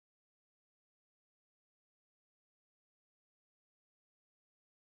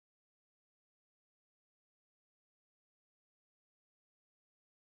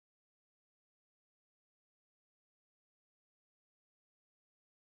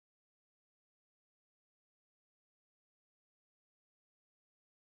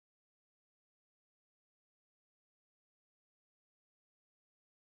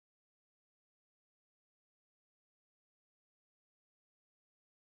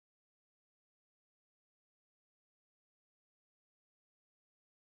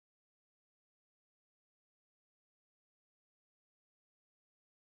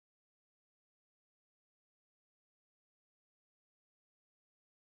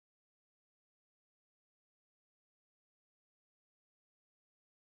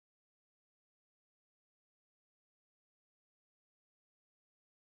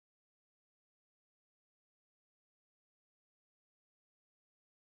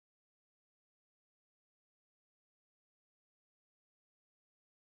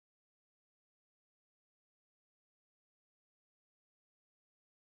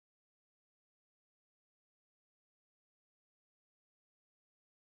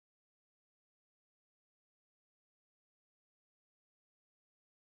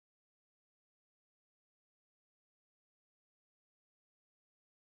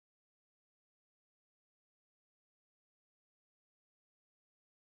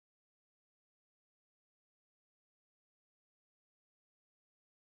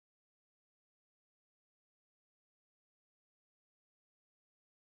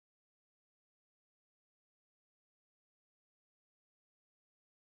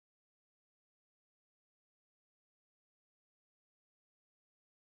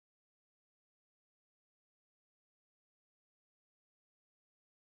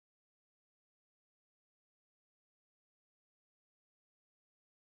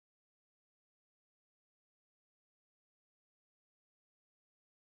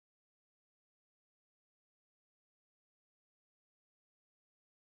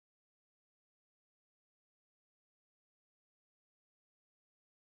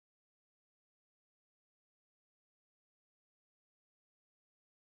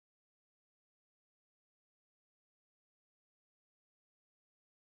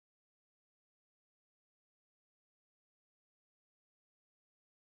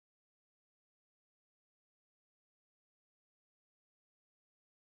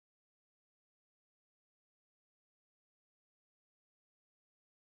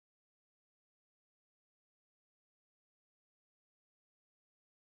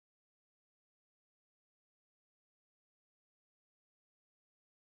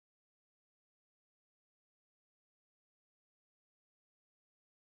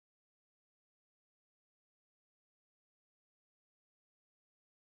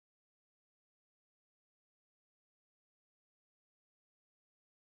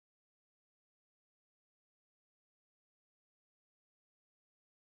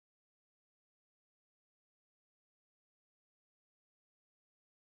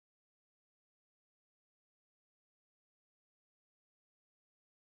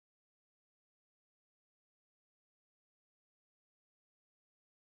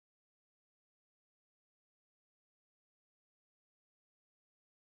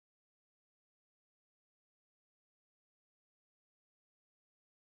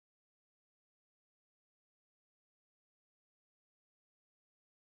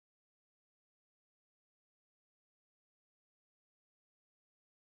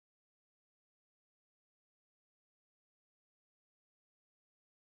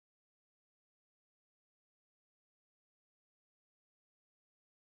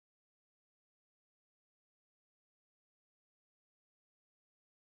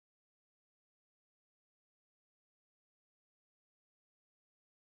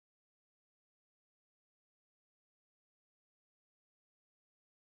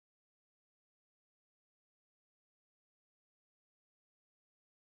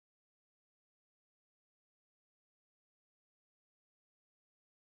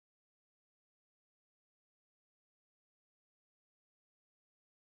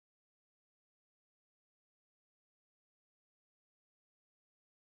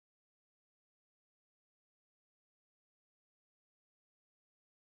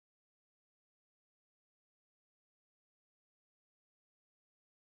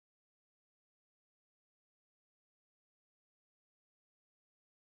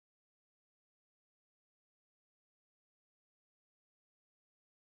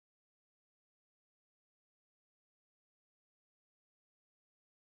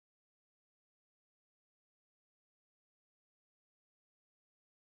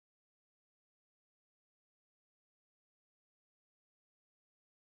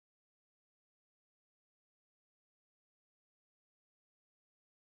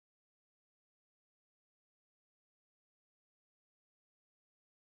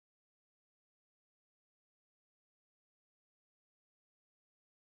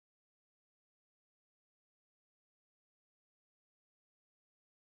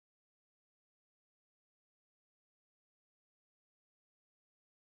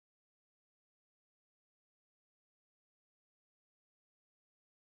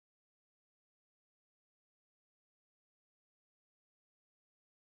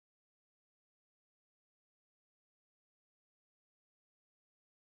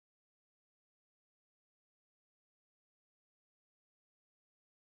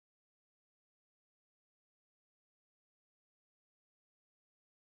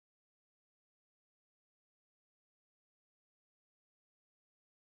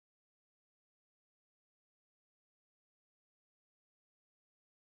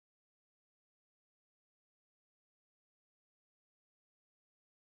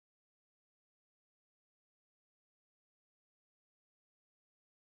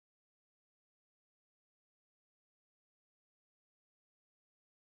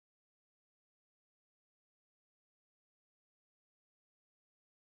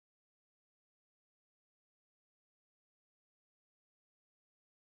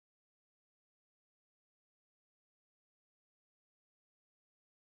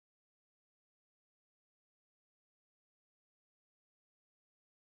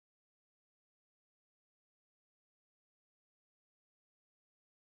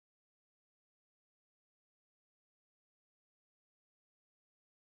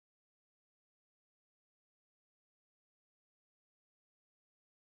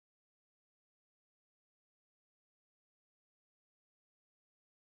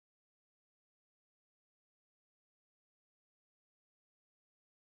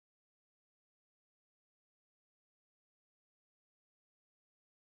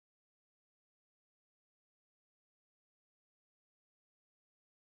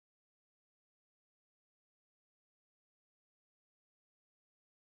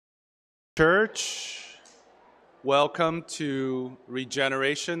Church, welcome to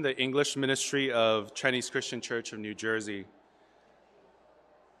reGeneration, the English ministry of Chinese Christian Church of New Jersey.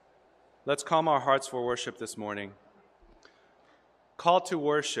 Let's calm our hearts for worship this morning. Call to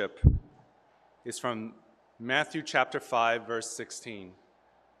worship is from Matthew chapter 5, verse 16.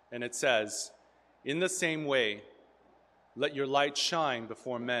 And it says, "In the same way, let your light shine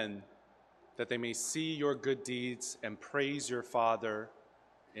before men, that they may see your good deeds and praise your Father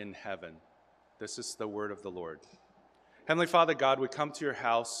in heaven." This is the word of the Lord. Heavenly Father God, we come to your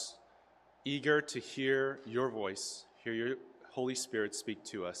house eager to hear your voice, hear your Holy Spirit speak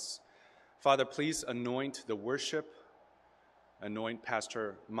to us. Father, please anoint the worship, anoint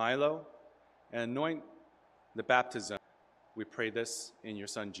Pastor Milo, and anoint the baptism. We pray this in your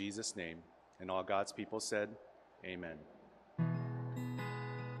Son Jesus' name. And all God's people said, amen.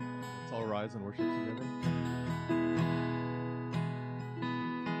 Let's all rise and worship together.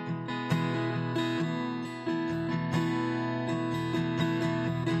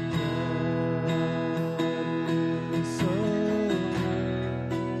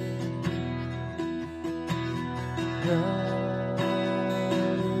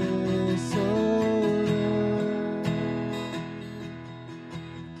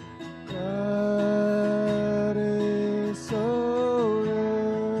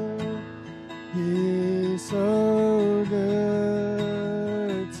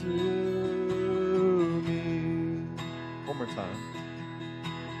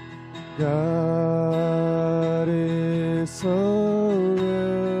 God is so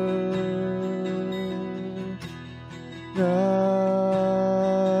real.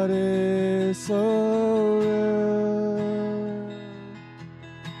 God is so real.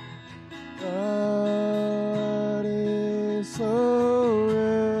 God is so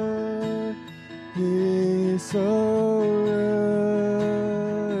real. He's so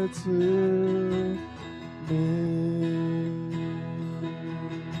real to me.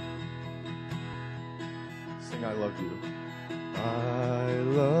 I love you. I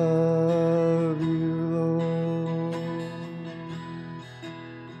love you, Lord,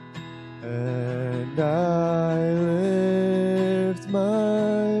 and I lift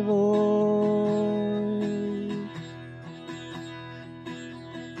my voice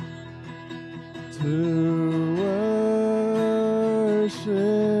to worship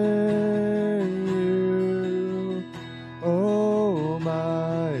you, oh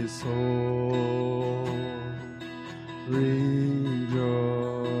my soul. Rejoice,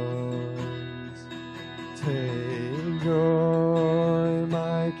 take joy,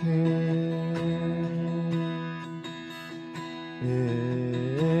 my King,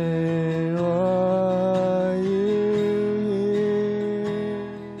 in what you hear.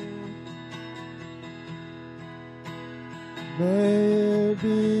 May it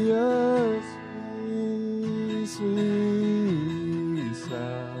be a sweet, sweet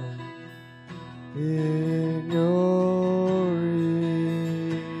sound in your ear.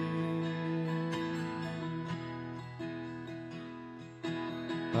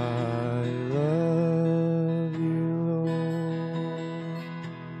 I love you, Lord,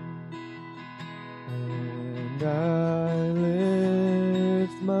 and I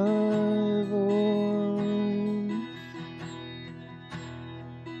lift my voice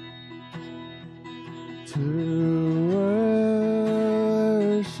to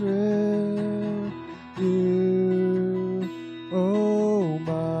worship you, oh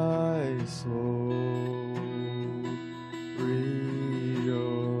my soul. Rejoice,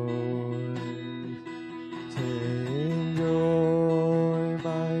 take joy,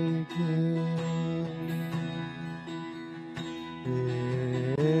 my King,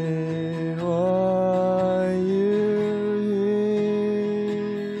 in what you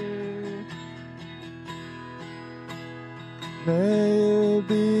hear. May it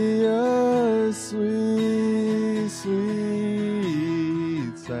be a sweet,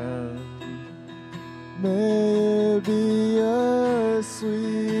 sweet sound. May it be a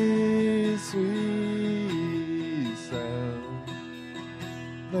sweet, sweet sound.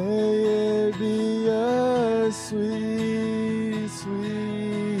 May it be a sweet,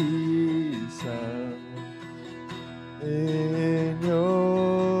 sweet sound in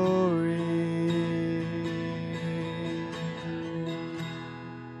your ear.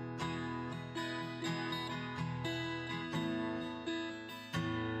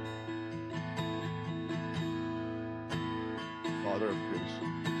 Father of creation.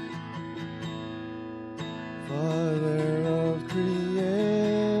 Father of creation,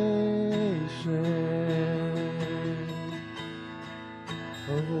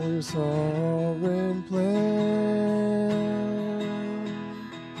 of all your sovereign plan,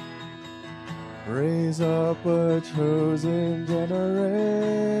 Raise up a chosen generation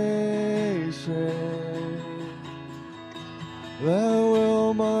that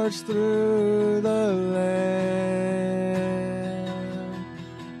will march through the land.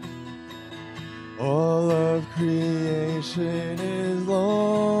 All of creation is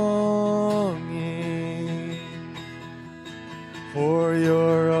longing for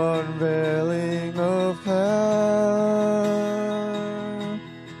your unveiling of power.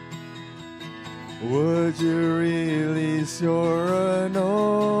 Would you release your anointing?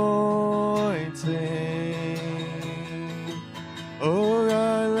 Oh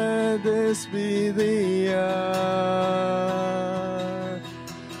God, let this be the hour.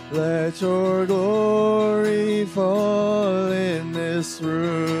 Let your glory fall in this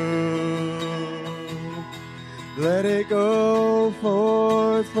room. Let it go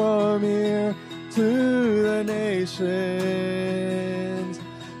forth from here to the nations.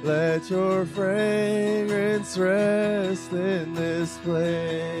 Let your fragrance rest in this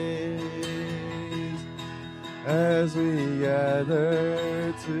place as we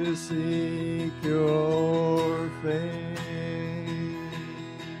gather to seek your face.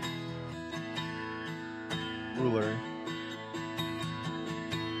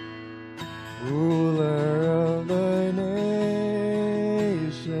 Ruler of the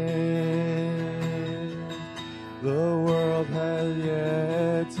nation, the world has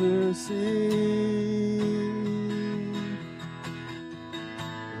yet to see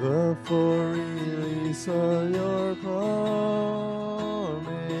the full release of your promise,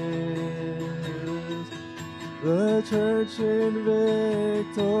 the church in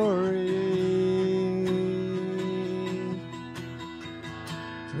victory.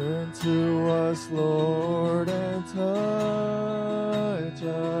 Turn to us, Lord, and touch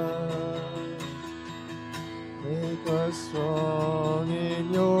us. Make us strong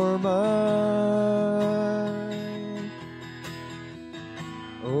in your mind.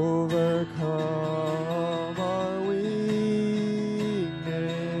 Overcome our weakness,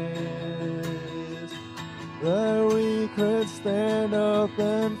 that we could stand up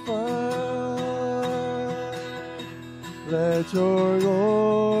and fight. Let your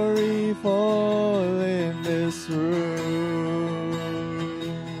glory fall in this room.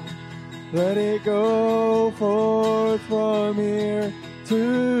 Let it go forth from here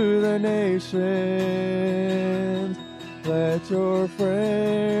to the nations. Let your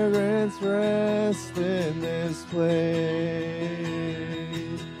fragrance rest in this place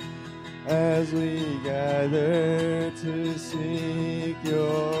as we gather to seek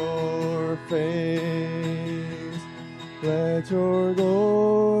your face. Let your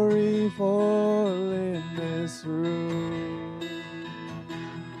glory fall in this room.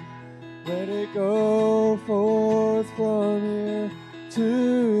 Let it go forth from here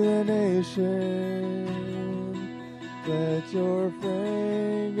to the nation. Let your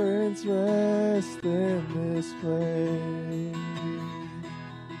fragrance rest in this place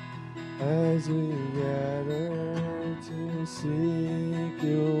as we gather to seek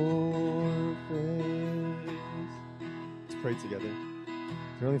your face. Let's pray together.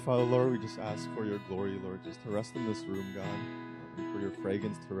 Heavenly Father, Lord, we just ask for your glory, Lord, just to rest in this room, God, and for your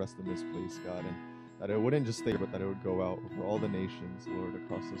fragrance to rest in this place, God, and that it wouldn't just stay, but that it would go out over all the nations, Lord,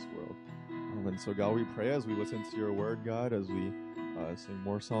 across this world. And so, God, we pray as we listen to your word, God, as we sing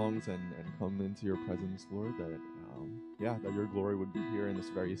more songs and come into your presence, Lord, that, that your glory would be here in this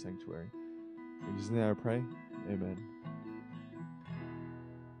very sanctuary. In Jesus' name I pray, amen.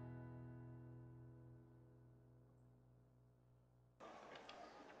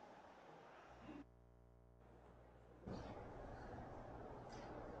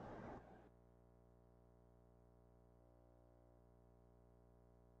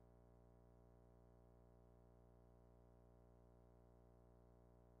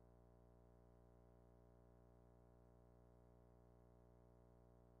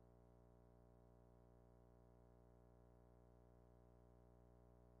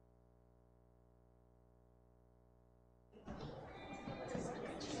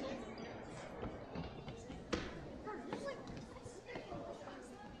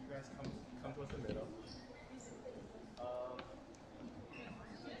 Come towards the middle.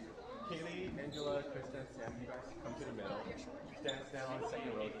 Kaylee, Angela, Kristen, Sam, you guys come to the middle. Stand on the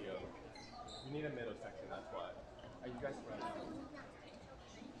second row here. We need a middle section, that's why. Are you guys ready?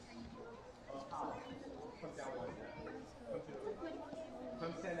 Come down one step.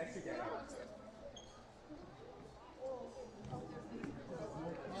 Come stand next to Gary.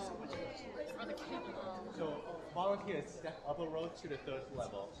 So volunteers, step up a row to the third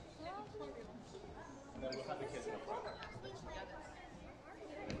level. And then we'll have the kids in the front.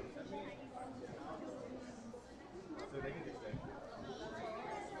 So they can just stay.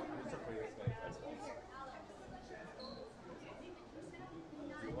 It's okay to stay. That's fine.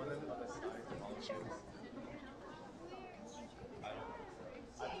 You want them on the side of all the shoes?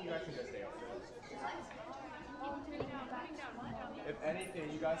 I think you guys can just stay up there. If anything,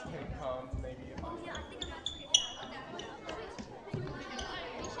 you guys can come maybe on the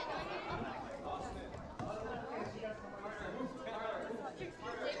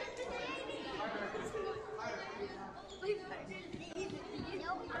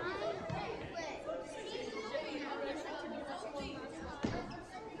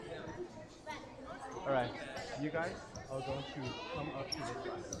All right, you guys are going to come up to this side,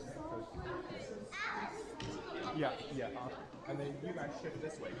 okay? Yeah. And then you guys shift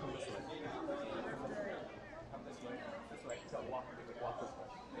this way, come this way. Come this way. So walk this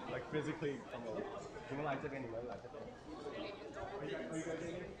way. Like physically come over. You want like this anyway, like this. Are you guys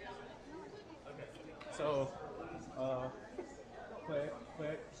in here? Okay. So, play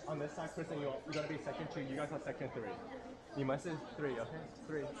on this side, Kristen, you're gonna be second 2, you guys are second 3. You must say 3, okay?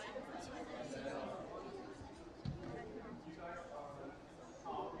 3.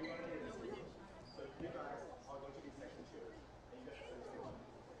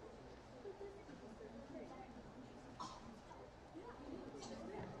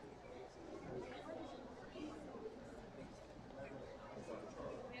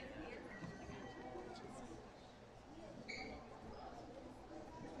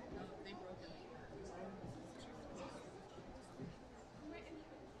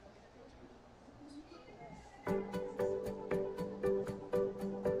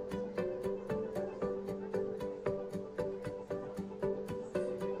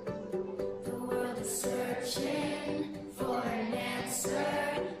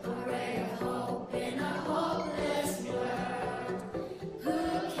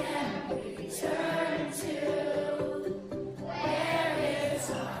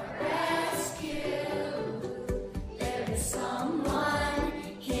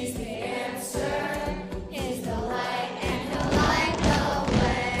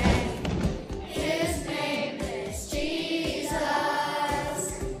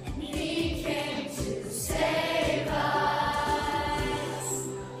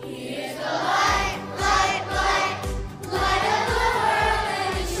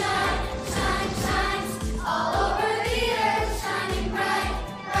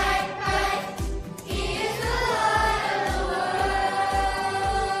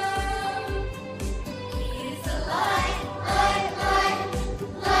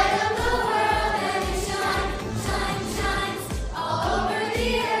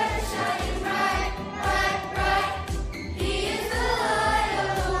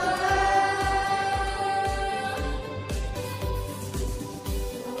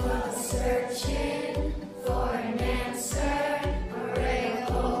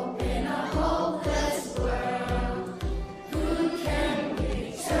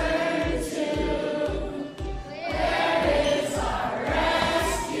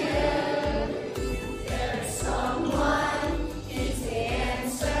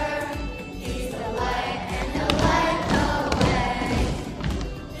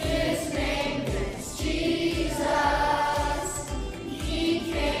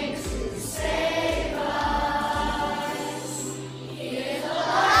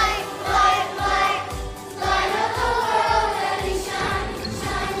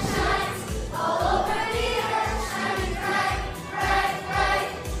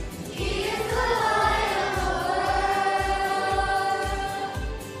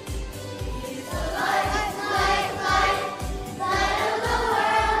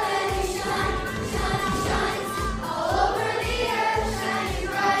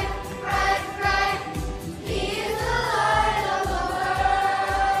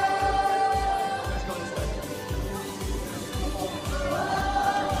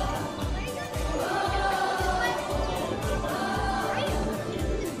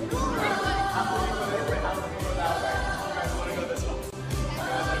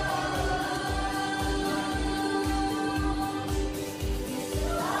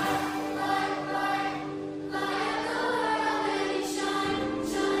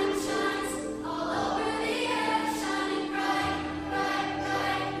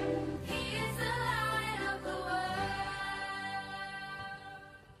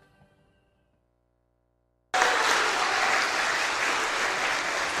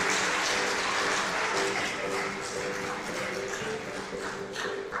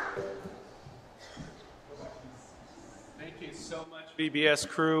 BBS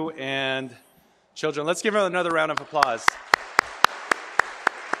crew and children. Let's give them another round of applause.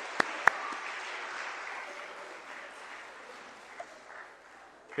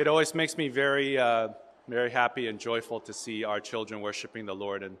 It always makes me very, very happy and joyful to see our children worshiping the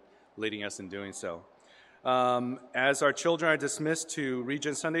Lord and leading us in doing so. As our children are dismissed to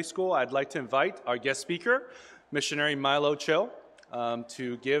Region Sunday School, I'd like to invite our guest speaker, Missionary Milo Cho,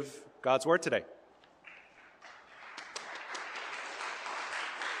 to give God's Word today.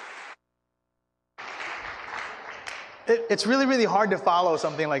 It's really, really hard to follow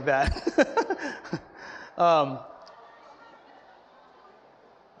something like that.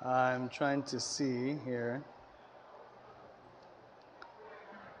 I'm trying to see here.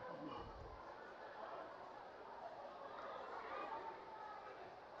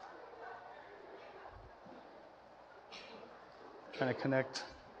 Trying to connect.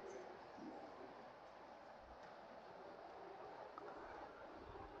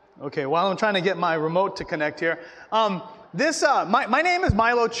 Okay, while I'm trying to get my remote to connect here. My name is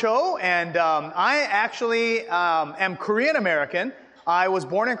Milo Cho, and I actually am Korean American. I was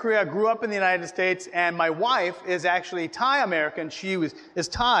born in Korea, grew up in the United States, and my wife is actually Thai American. She is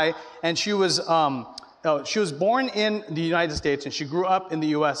Thai, and she was born in the United States, and she grew up in the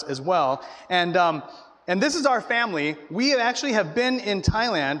U.S. as well. And this is our family. We actually have been in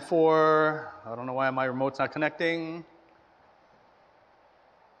Thailand for, I don't know why my remote's not connecting.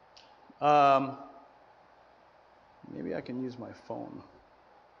 Maybe I can use my phone.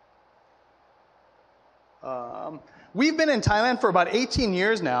 We've been in Thailand for about 18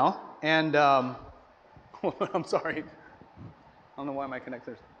 years now, and I'm sorry. I don't know why my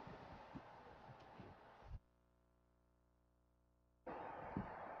connectors.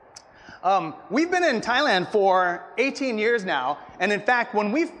 We've been in Thailand for 18 years now, and in fact,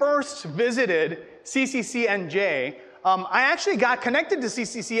 when we first visited CCCNJ, I actually got connected to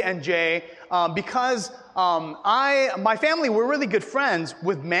CCCNJ because my family were really good friends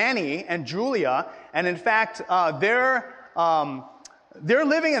with Manny and Julia, and in fact, they're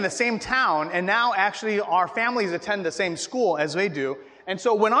living in the same town, and now actually our families attend the same school as they do. And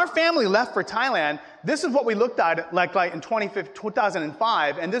so when our family left for Thailand, this is what we looked at like in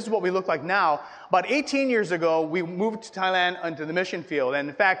 2005, and this is what we look like now. About 18 years ago, we moved to Thailand into the mission field, and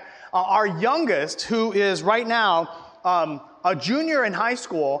in fact, our youngest, who is right now a junior in high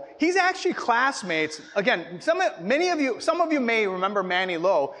school, he's actually classmates. Again, some of you may remember Manny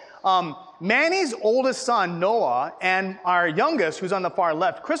Lowe. Manny's oldest son, Noah, and our youngest, who's on the far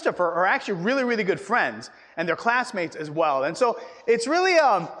left, Christopher, are actually really, really good friends, and they're classmates as well. And so it's really,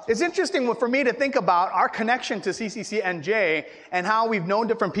 it's interesting for me to think about our connection to CCCNJ and how we've known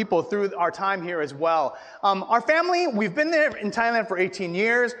different people through our time here as well. Our family, we've been there in Thailand for 18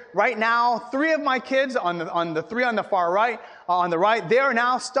 years. Right now, 3 of my kids, on the 3 on the far right, on the right, they are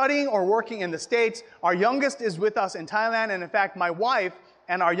now studying or working in the States. Our youngest is with us in Thailand, and in fact, my wife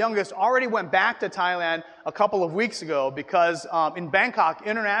and our youngest already went back to Thailand a couple of weeks ago because in Bangkok,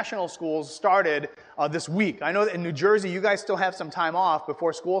 international schools started this week. I know that in New Jersey, you guys still have some time off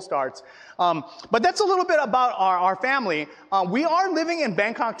before school starts. But that's a little bit about our family. We are living in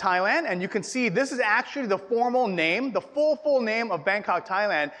Bangkok, Thailand, and you can see this is actually the formal name, the full name of Bangkok,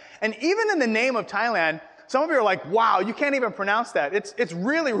 Thailand. And even in the name of Thailand, some of you are like, wow, you can't even pronounce that. It's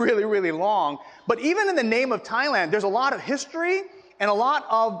really, really, really long. But even in the name of Thailand, there's a lot of history and a lot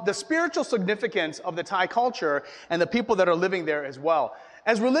of the spiritual significance of the Thai culture and the people that are living there as well.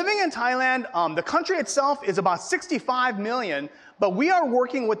 As we're living in Thailand, the country itself is about 65 million, but we are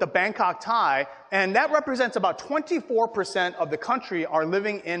working with the Bangkok Thai, and that represents about 24% of the country are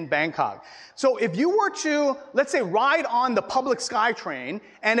living in Bangkok. So if you were to, let's say, ride on the public SkyTrain,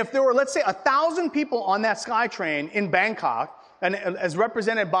 and if there were, let's say, 1,000 people on that SkyTrain in Bangkok, and as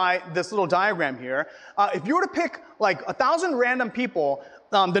represented by this little diagram here, if you were to pick like 1,000 random people,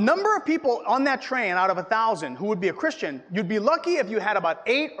 the number of people on that train out of 1,000 who would be a Christian, you'd be lucky if you had about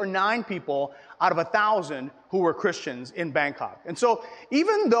 8 or 9 people out of 1,000 who were Christians in Bangkok. And so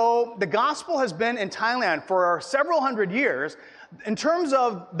even though the gospel has been in Thailand for several hundred years, in terms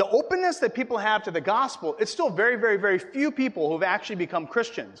of the openness that people have to the gospel, it's still very, very, very few people who've actually become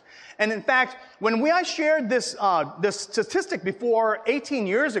Christians. And in fact, when I shared this statistic before 18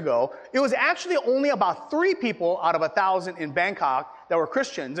 years ago, it was actually only about 3 people out of 1,000 in Bangkok that were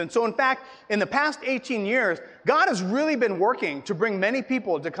Christians. And so in fact, in the past 18 years, God has really been working to bring many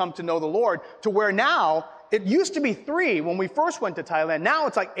people to come to know the Lord, to where now, it used to be 3 when we first went to Thailand. Now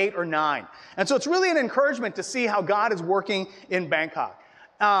it's like 8 or 9. And so it's really an encouragement to see how God is working in Bangkok.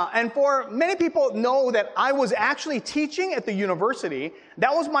 And for many people know that I was actually teaching at the university.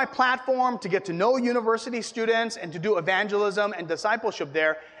 That was my platform to get to know university students and to do evangelism and discipleship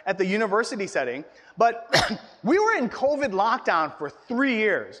there at the university setting. But we were in COVID lockdown for 3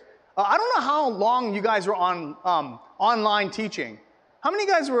 years. I don't know how long you guys were on online teaching. How many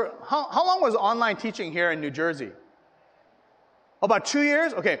guys were, how long was online teaching here in New Jersey? About 2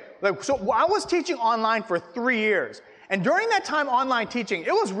 years? Okay, so I was teaching online for 3 years. And during that time online teaching,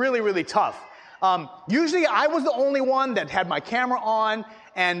 it was really, really tough. Usually I was the only one that had my camera on,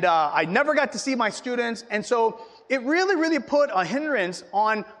 and I never got to see my students. And so it really, really put a hindrance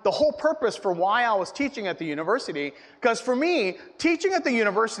on the whole purpose for why I was teaching at the university. Because for me, teaching at the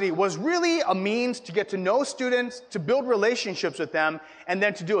university was really a means to get to know students, to build relationships with them, and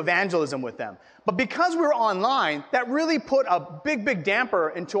then to do evangelism with them. But because we were online, that really put a big, big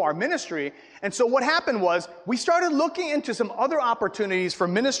damper into our ministry. And so what happened was we started looking into some other opportunities for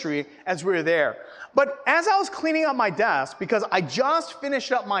ministry as we were there. But as I was cleaning up my desk, because I just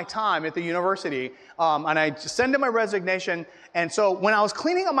finished up my time at the university, and I sent in my resignation, and so when I was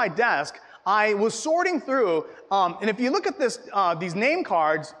cleaning up my desk, I was sorting through, and if you look at this, these name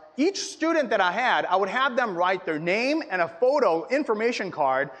cards, each student that I had, I would have them write their name and a photo information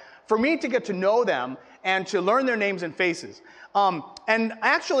card for me to get to know them and to learn their names and faces. And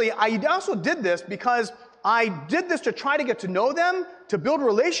actually, I also did this because I did this to try to get to know them, to build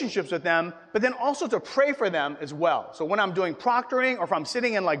relationships with them, but then also to pray for them as well. So when I'm doing proctoring or if I'm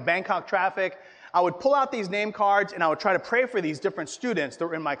sitting in like Bangkok traffic, I would pull out these name cards and I would try to pray for these different students that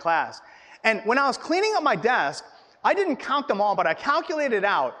were in my class. And when I was cleaning up my desk, I didn't count them all, but I calculated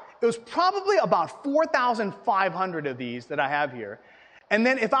out. It was probably about 4,500 of these that I have here. And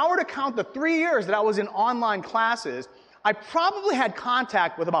then if I were to count the 3 years that I was in online classes, I probably had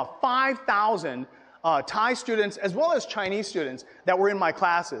contact with about 5,000 Thai students as well as Chinese students that were in my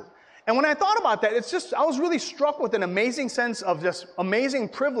classes. And when I thought about that, I was really struck with an amazing sense of this amazing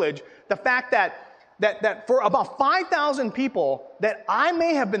privilege, the fact that for about 5,000 people, that I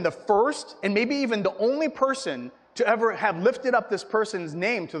may have been the first and maybe even the only person to ever have lifted up this person's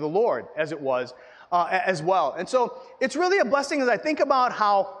name to the Lord, as it was, as well. And so it's really a blessing as I think about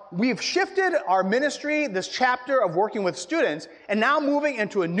how we've shifted our ministry, this chapter of working with students, and now moving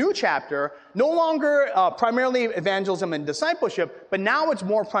into a new chapter, no longer primarily evangelism and discipleship, but now it's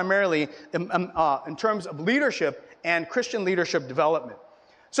more primarily in terms of leadership and Christian leadership development.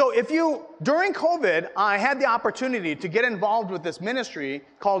 So during COVID, I had the opportunity to get involved with this ministry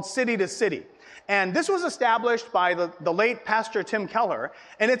called City to City. And this was established by the late Pastor Tim Keller.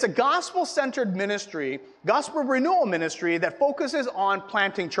 And it's a gospel-centered ministry, gospel renewal ministry that focuses on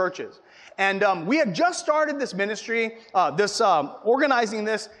planting churches. And we had just started this ministry, organizing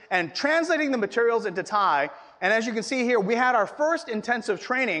this and translating the materials into Thai. And as you can see here, we had our first intensive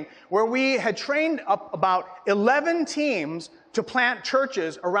training where we had trained up about 11 teams to plant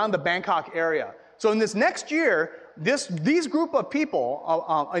churches around the Bangkok area. So in this next year, these group of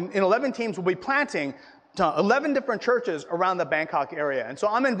people in 11 teams will be planting 11 different churches around the Bangkok area. And so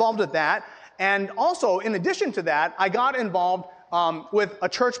I'm involved with that. And also, in addition to that, I got involved with a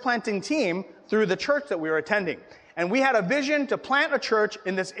church planting team through the church that we were attending. And we had a vision to plant a church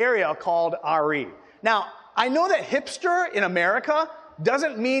in this area called RE. Now, I know that hipster in America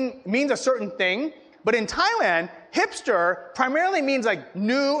means a certain thing, but in Thailand, hipster primarily means like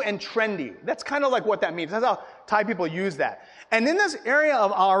new and trendy. That's kind of like what that means. That's how Thai people use that. And in this area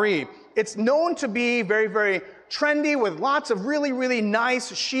of RE, it's known to be very, very trendy with lots of really, really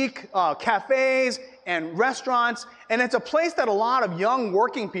nice, chic cafes and restaurants. And it's a place that a lot of young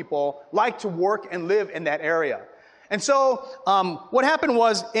working people like to work and live in that area. And so what happened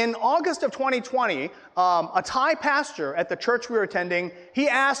was in August of 2020, a Thai pastor at the church we were attending, he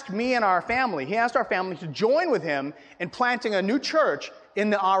asked our family to join with him in planting a new church in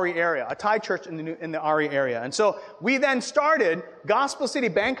the RE area, a Thai church in the RE area. And so we then started Gospel City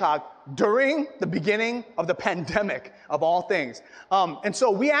Bangkok during the beginning of the pandemic, of all things. And so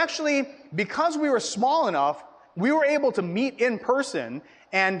we actually, because we were small enough, we were able to meet in person.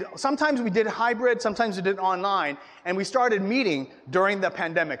 And sometimes we did hybrid, sometimes we did online, and we started meeting during the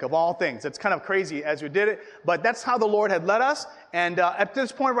pandemic, of all things. It's kind of crazy as we did it, but that's how the Lord had led us. And at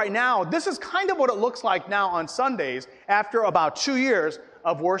this point right now, this is kind of what it looks like now on Sundays after about 2 years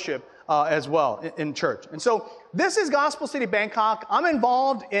of worship as well in church. And so this is Gospel City Bangkok. I'm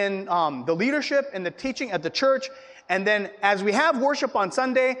involved in the leadership and the teaching at the church. And then as we have worship on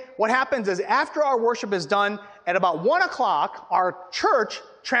Sunday, what happens is after our worship is done, at about 1 o'clock, our church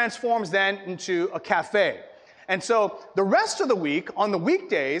transforms then into a cafe. And so the rest of the week, on the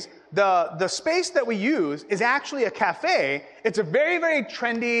weekdays, the space that we use is actually a cafe. It's a very, very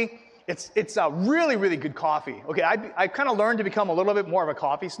trendy, it's a really, really good coffee. Okay, I kind of learned to become a little bit more of a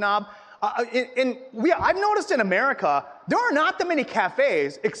coffee snob. I've noticed in America, there are not that many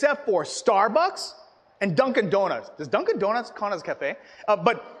cafes except for Starbucks and Dunkin' Donuts. Does Dunkin' Donuts count as a cafe?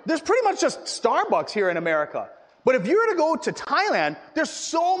 But there's pretty much just Starbucks here in America. But if you were to go to Thailand, there's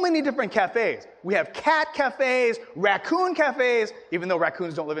so many different cafes. We have cat cafes, raccoon cafes, even though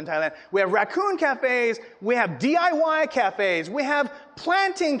raccoons don't live in Thailand. We have raccoon cafes, we have DIY cafes, we have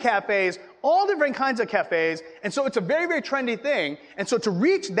planting cafes, all different kinds of cafes. And so it's a very, very trendy thing. And so to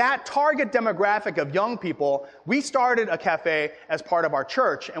reach that target demographic of young people, we started a cafe as part of our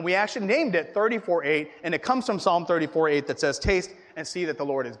church. And we actually named it 34:8. And it comes from Psalm 34:8 that says, taste and see that the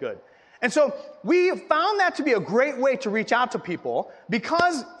Lord is good. And so we found that to be a great way to reach out to people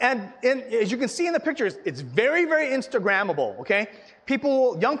because, as you can see in the pictures, it's very, very Instagrammable, okay?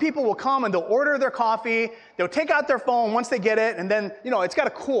 Young people will come and they'll order their coffee, they'll take out their phone once they get it, and then, it's got to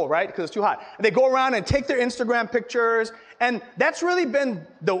cool, right? Because it's too hot. And they go around and take their Instagram pictures, and that's really been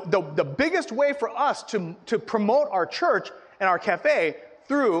the biggest way for us to promote our church and our cafe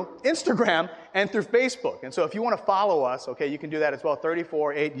through Instagram and through Facebook. And so if you want to follow us, okay, you can do that as well,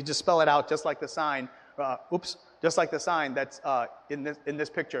 34:8. You just spell it out just like the sign. Just like the sign that's in this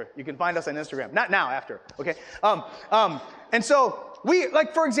picture. You can find us on Instagram. Not now, after, okay? And so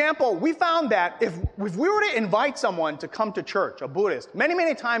for example, we found that if we were to invite someone to come to church, a Buddhist, many,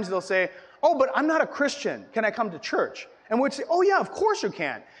 many times they'll say, oh, but I'm not a Christian. Can I come to church? And we'd say, oh yeah, of course you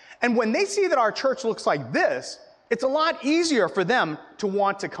can. And when they see that our church looks like this, it's a lot easier for them to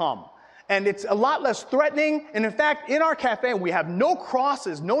want to come. And it's a lot less threatening. And in fact, in our cafe, we have no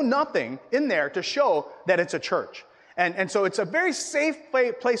crosses, no nothing in there to show that it's a church. And so it's a very safe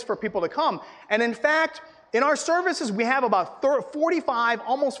place for people to come. And in fact, in our services, we have about 45,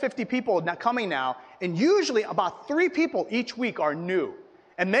 almost 50 people coming now. And usually about 3 people each week are new.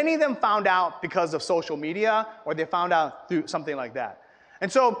 And many of them found out because of social media, or they found out through something like that.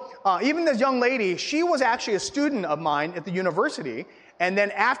 And so even this young lady, she was actually a student of mine at the university. And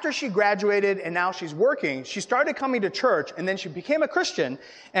then after she graduated and now she's working, she started coming to church, and then she became a Christian.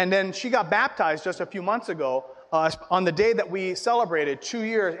 And then she got baptized just a few months ago on the day that we celebrated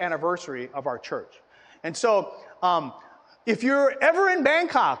 2-year anniversary of our church. And so if you're ever in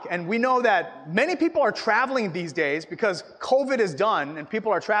Bangkok, and we know that many people are traveling these days because COVID is done and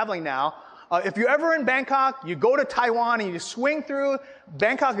people are traveling now, if you're ever in Bangkok, you go to Taiwan and you swing through.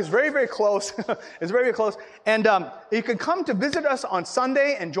 Bangkok is very, very close. It's very, very close. And you can come to visit us on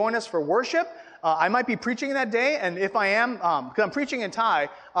Sunday and join us for worship. I might be preaching that day, and if I am, because I'm preaching in Thai,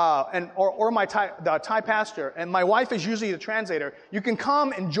 or the Thai pastor, and my wife is usually the translator, you can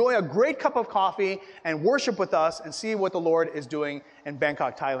come, enjoy a great cup of coffee, and worship with us, and see what the Lord is doing in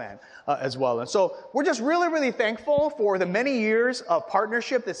Bangkok, Thailand, as well. And so we're just really, really thankful for the many years of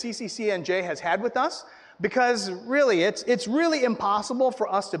partnership that CCCNJ has had with us. Because really, it's really impossible for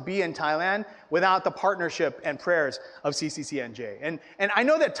us to be in Thailand without the partnership and prayers of CCCNJ. And I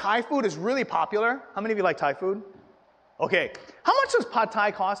know that Thai food is really popular. How many of you like Thai food? Okay. How much does pad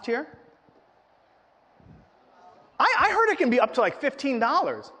Thai cost here? I heard it can be up to like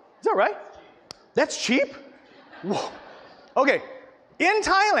 $15. Is that right? That's cheap? Whoa. Okay. In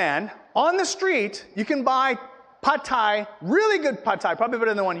Thailand, on the street, you can buy pad Thai, really good pad Thai, probably better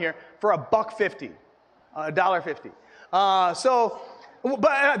than the one here, for $1.50. $1.50.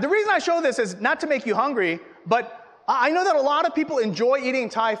 But the reason I show this is not to make you hungry, but I know that a lot of people enjoy eating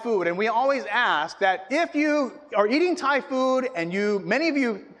Thai food, and we always ask that if you are eating Thai food and many of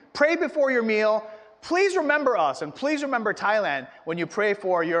you pray before your meal, please remember us and please remember Thailand when you pray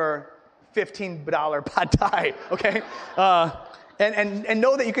for your $15 pad Thai, okay? And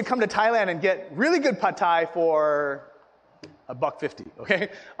know that you could come to Thailand and get really good pad Thai for $1.50, okay?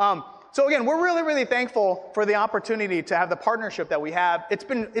 So again, we're really, really thankful for the opportunity to have the partnership that we have. It's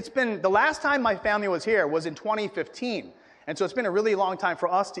been the last time my family was here was in 2015. And so it's been a really long time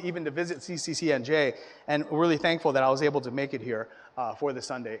for us to visit CCCNJ. And we're really thankful that I was able to make it here for the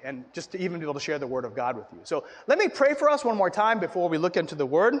Sunday and just to even be able to share the Word of God with you. So let me pray for us one more time before we look into the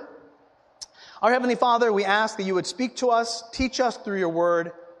Word. Our Heavenly Father, we ask that you would speak to us, teach us through your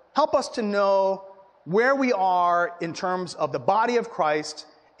Word, help us to know where we are in terms of the body of Christ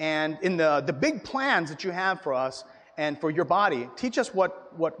and in the big plans that you have for us and for your body. Teach us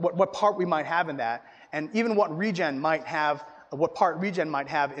what part we might have in that, and even what part Regen might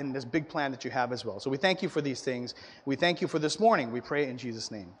have in this big plan that you have as well. So we thank you for these things. We thank you for this morning. We pray in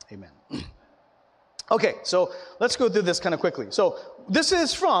Jesus' name. Amen. Okay, so let's go through this kind of quickly. So this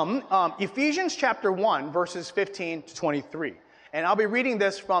is from Ephesians chapter 1, verses 15 to 23. And I'll be reading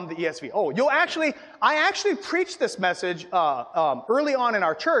this from the ESV. I actually preached this message early on in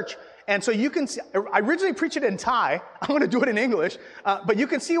our church. And so you can see, I originally preached it in Thai. I'm going to do it in English. But you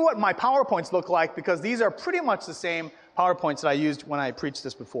can see what my PowerPoints look like because these are pretty much the same PowerPoints that I used when I preached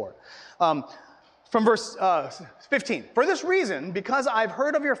this before. from verse 15. For this reason, because I've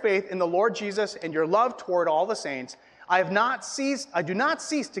heard of your faith in the Lord Jesus and your love toward all the saints, I do not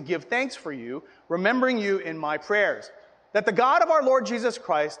cease to give thanks for you, remembering you in my prayers, that the God of our Lord Jesus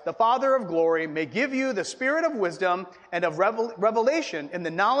Christ, the Father of glory, may give you the spirit of wisdom and of revelation in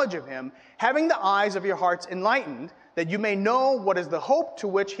the knowledge of him, having the eyes of your hearts enlightened, that you may know what is the hope to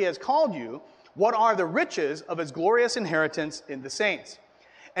which he has called you, what are the riches of his glorious inheritance in the saints,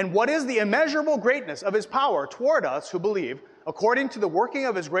 and what is the immeasurable greatness of his power toward us who believe, according to the working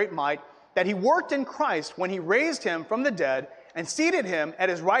of his great might, that he worked in Christ when he raised him from the dead and seated him at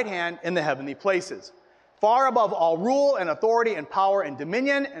his right hand in the heavenly places, far above all rule and authority and power and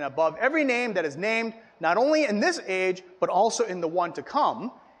dominion, and above every name that is named, not only in this age, but also in the one to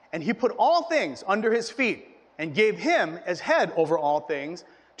come. And he put all things under his feet, and gave him as head over all things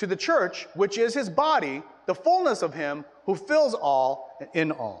to the church, which is his body, the fullness of him who fills all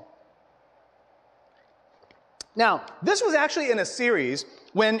in all. Now, this was actually in a series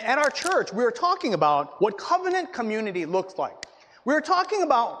when at our church we were talking about what covenant community looks like. We were talking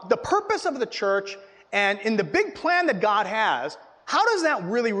about the purpose of the church, and in the big plan that God has, how does that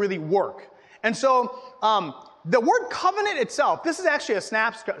really work? And so the word covenant itself, this is actually a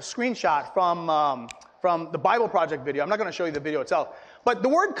screenshot from the Bible Project video. I'm not going to show you the video itself. But the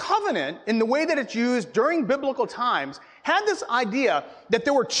word covenant, in the way that it's used during biblical times, had this idea that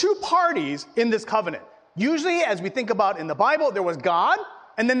there were two parties in this covenant. Usually, as we think about in the Bible, there was God,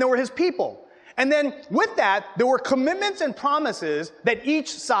 and then there were his people. And then with that, there were commitments and promises that each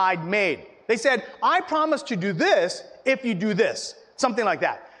side made. They said, I promise to do this if you do this. Something like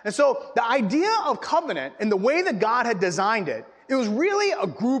that. And so the idea of covenant, and the way that God had designed it, it was really a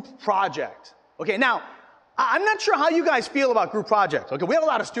group project. Okay, now, I'm not sure how you guys feel about group projects. Okay, we have a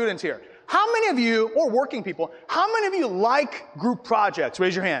lot of students here. How many of you, or working people, how many of you like group projects?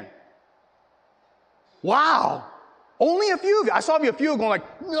 Raise your hand. Wow. Only a few of you. I saw a few going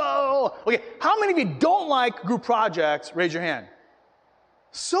like, no. Okay, how many of you don't like group projects? Raise your hand.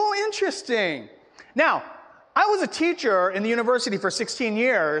 So interesting. Now, I was a teacher in the university for 16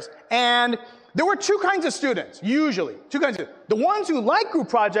 years, and there were two kinds of students, usually. Two kinds of students. The ones who like group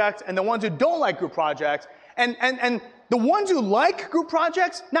projects and the ones who don't like group projects. And the ones who like group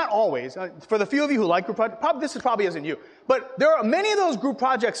projects, not always. For the few of you who like group projects, this probably isn't you. But there are many of those group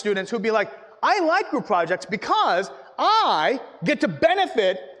project students who'd be like, I like group projects because I get to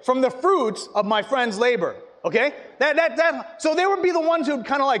benefit from the fruits of my friend's labor. Okay? So they would be the ones who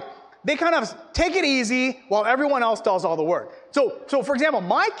kind of they kind of take it easy while everyone else does all the work. So for example,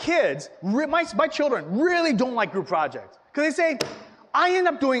 my children really don't like group projects. Because they say, I end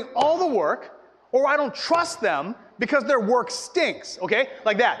up doing all the work, or I don't trust them because their work stinks. Okay?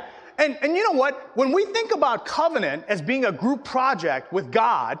 Like that. And you know what? When we think about covenant as being a group project with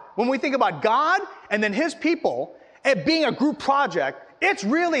God, when we think about God and then his people as being a group project, it's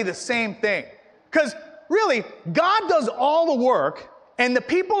really the same thing. Because really, God does all the work, and the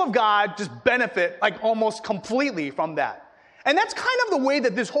people of God just benefit almost completely from that. And that's kind of the way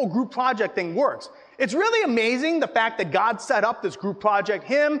that this whole group project thing works. It's really amazing the fact that God set up this group project,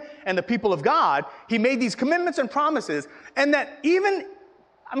 him and the people of God. He made these commitments and promises, and that even,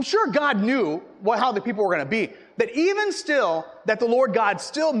 I'm sure God knew how the people were going to be, that even still, that the Lord God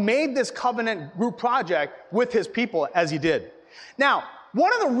still made this covenant group project with his people as he did. Now,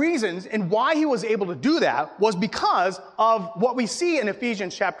 one of the reasons and why he was able to do that was because of what we see in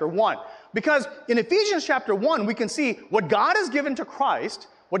Ephesians chapter 1. Because in Ephesians chapter 1, we can see what God has given to Christ,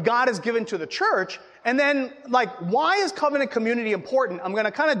 what God has given to the church, and then, why is covenant community important? I'm going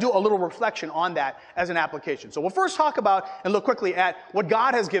to kind of do a little reflection on that as an application. So we'll first talk about and look quickly at what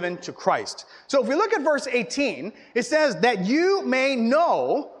God has given to Christ. So if we look at verse 18, it says that you may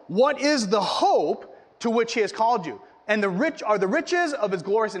know what is the hope to which he has called you, and the riches of his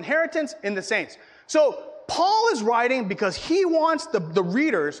glorious inheritance in the saints. So Paul is writing because he wants the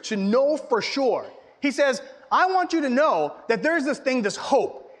readers to know for sure. He says, I want you to know that there's this thing, this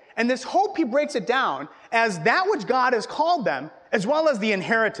hope. And this hope, he breaks it down as that which God has called them, as well as the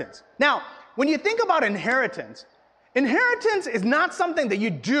inheritance. Now, when you think about inheritance is not something that you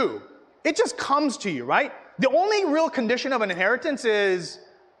do. It just comes to you, right? The only real condition of an inheritance is,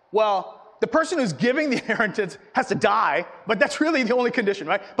 the person who's giving the inheritance has to die, but that's really the only condition,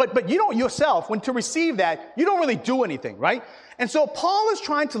 right? But you don't yourself, when to receive that, you don't really do anything, right? And so Paul is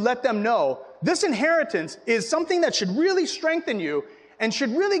trying to let them know this inheritance is something that should really strengthen you and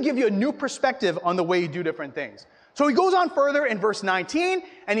should really give you a new perspective on the way you do different things. So he goes on further in verse 19,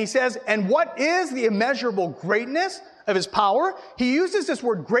 and he says, and what is the immeasurable greatness of his power? He uses this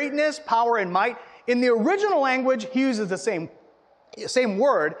word greatness, power, and might. In the original language, he uses the same same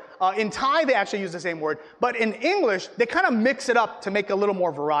word. In Thai, they actually use the same word. But in English, they kind of mix it up to make a little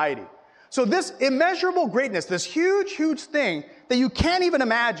more variety. So this immeasurable greatness, this huge, huge thing that you can't even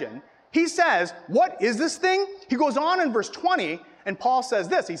imagine, he says, what is this thing? He goes on in verse 20, and Paul says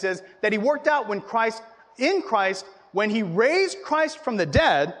this. He says that he worked out when when he raised Christ from the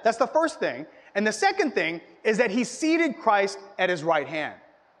dead. That's the first thing. And the second thing is that he seated Christ at his right hand.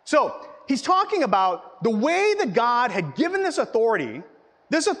 So he's talking about the way that God had given this authority,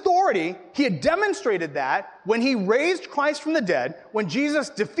 he had demonstrated that when he raised Christ from the dead, when Jesus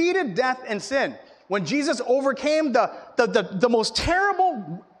defeated death and sin, when Jesus overcame the most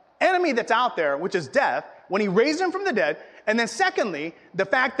terrible enemy that's out there, which is death, when he raised him from the dead. And then secondly, the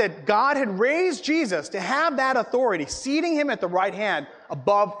fact that God had raised Jesus to have that authority, seating him at the right hand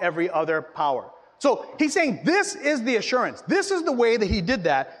above every other power. So he's saying this is the assurance. This is the way that he did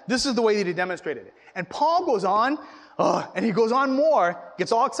that. This is the way that he demonstrated it. And Paul goes on, and he goes on more,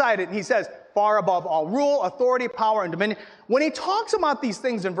 gets all excited, and he says, far above all rule, authority, power, and dominion. When he talks about these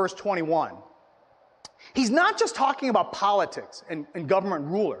things in verse 21, he's not just talking about politics and government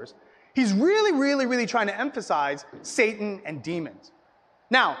rulers. He's really, really, really trying to emphasize Satan and demons.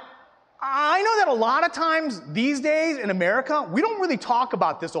 Now, I know that a lot of times these days in America, we don't really talk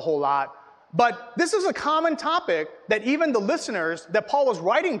about this a whole lot, but this is a common topic that even the listeners that Paul was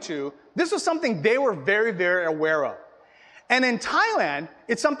writing to, this was something they were very, very aware of. And in Thailand,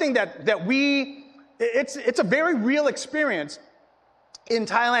 it's something it's a very real experience in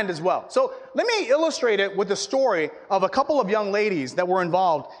Thailand as well. So let me illustrate it with the story of a couple of young ladies that were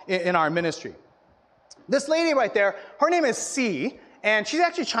involved in our ministry. This lady right there, her name is C, and she's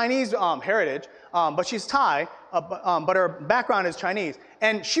actually Chinese heritage, but she's Thai, but her background is Chinese.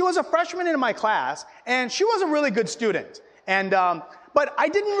 And she was a freshman in my class, and she was a really good student. But I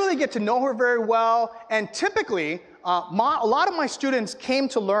didn't really get to know her very well, and typically, a lot of my students came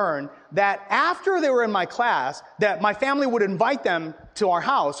to learn that after they were in my class, that my family would invite them to our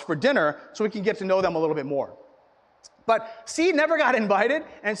house for dinner so we could get to know them a little bit more. But C never got invited,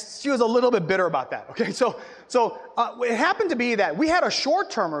 and she was a little bit bitter about that. Okay, so it happened to be that we had a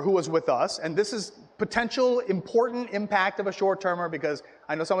short-termer who was with us, and this is potential important impact of a short-termer because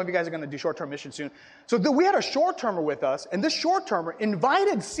I know some of you guys are going to do short-term mission soon. So we had a short-termer with us, and this short-termer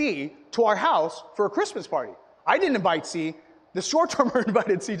invited C to our house for a Christmas party. I didn't invite C. The short-termer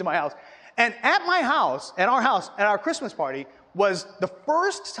invited C to my house. And at my house, at our Christmas party, was the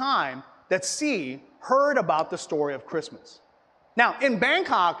first time that C heard about the story of Christmas. Now, in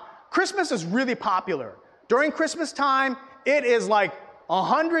Bangkok, Christmas is really popular. During Christmas time, it is like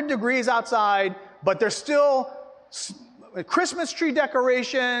 100 degrees outside, but there's still Christmas tree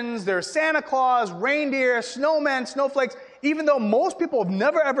decorations, there's Santa Claus, reindeer, snowmen, snowflakes, even though most people have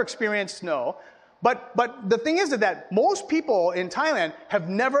never ever experienced snow. But the thing is that most people in Thailand have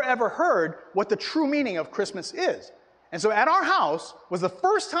never ever heard what the true meaning of Christmas is. And so at our house was the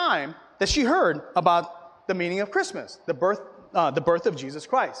first time that she heard about the meaning of Christmas, the birth of Jesus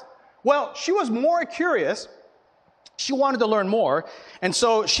Christ. Well, she was more curious. She wanted to learn more. And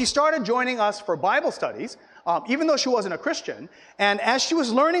so she started joining us for Bible studies, even though she wasn't a Christian. And as she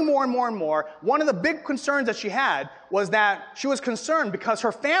was learning more and more and more, one of the big concerns that she had was that she was concerned because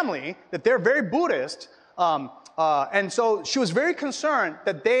her family, that they're very Buddhist, and so she was very concerned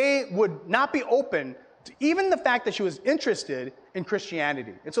that they would not be open to even the fact that she was interested in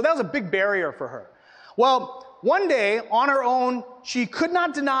Christianity. And so that was a big barrier for her. Well, one day, on her own, she could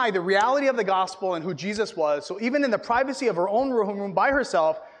not deny the reality of the gospel and who Jesus was. So even in the privacy of her own room by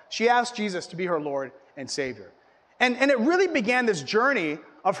herself, she asked Jesus to be her Lord and Savior. And it really began this journey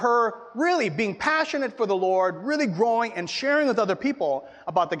of her really being passionate for the Lord, really growing and sharing with other people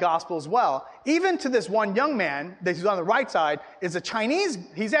about the gospel as well. Even to this one young man that he's on the right side is a Chinese,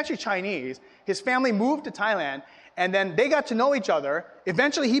 he's actually Chinese. His family moved to Thailand, and then they got to know each other.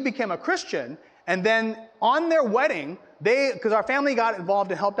 Eventually, he became a Christian, and then on their wedding, because our family got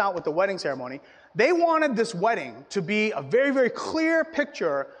involved and helped out with the wedding ceremony, they wanted this wedding to be a very, very clear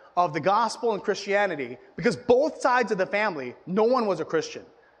picture of the gospel and Christianity, because both sides of the family, no one was a Christian.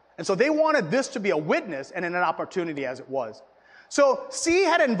 And so they wanted this to be a witness and an opportunity as it was. So C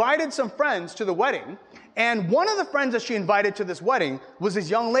had invited some friends to the wedding, and one of the friends that she invited to this wedding was this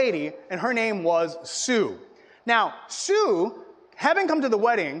young lady, and her name was Sue. Now, Sue, having come to the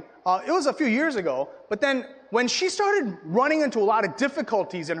wedding, it was a few years ago, but then when she started running into a lot of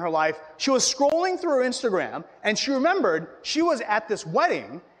difficulties in her life, she was scrolling through her Instagram, and she remembered she was at this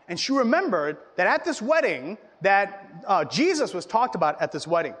wedding, and she remembered that at this wedding, that Jesus was talked about at this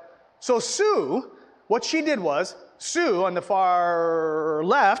wedding. So Sue, what she did was, Sue on the far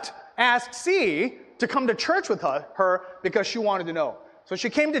left asked C to come to church with her because she wanted to know. So she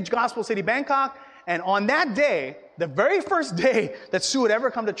came to Gospel City, Bangkok, and on that day, the very first day that Sue had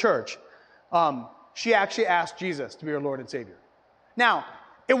ever come to church, she actually asked Jesus to be her Lord and Savior. Now,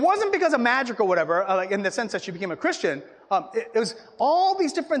 it wasn't because of magic or whatever, like in the sense that she became a Christian. It was all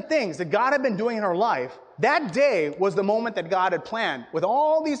these different things that God had been doing in her life. That day was the moment that God had planned. With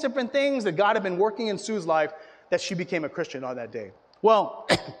all these different things that God had been working in Sue's life, that she became a Christian on that day. Well,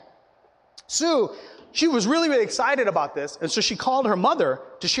 Sue, she was really, really excited about this, and so she called her mother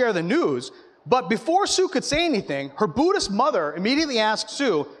to share the news. But before Sue could say anything, her Buddhist mother immediately asked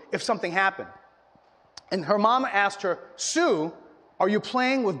Sue if something happened. And her mom asked her, Sue, are you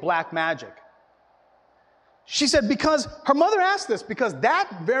playing with black magic? She said because, her mother asked this because that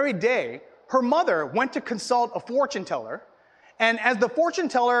very day, her mother went to consult a fortune teller, and as the fortune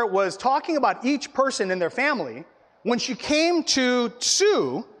teller was talking about each person in their family, when she came to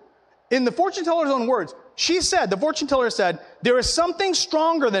Sue, in the fortune teller's own words, the fortune teller said, there is something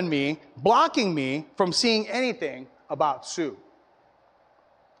stronger than me blocking me from seeing anything about Sue.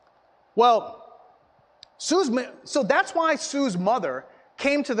 Well, so that's why Sue's mother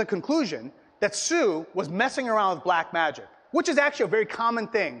came to the conclusion that Sue was messing around with black magic, which is actually a very common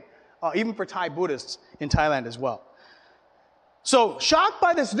thing, even for Thai Buddhists in Thailand as well. So, shocked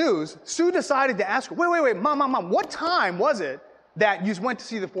by this news, Sue decided to ask her, wait, Mom, what time was it that you went to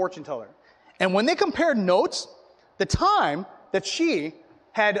see the fortune teller? And when they compared notes, the time that she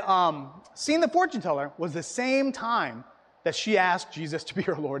had seen the fortune teller was the same time that she asked Jesus to be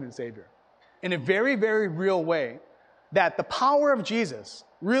her Lord and Savior. In a very, very real way, that the power of Jesus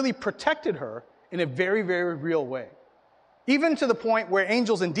really protected her in a very, very real way. Even to the point where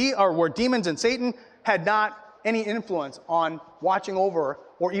where demons and Satan had not any influence on watching over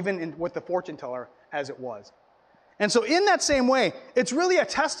or even with the fortune teller as it was. And so in that same way, it's really a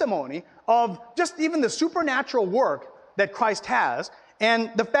testimony of just even the supernatural work that Christ has,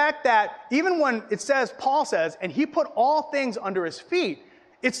 and the fact that even when it says, Paul says, and he put all things under his feet,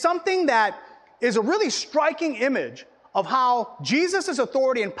 it's something that is a really striking image of how Jesus'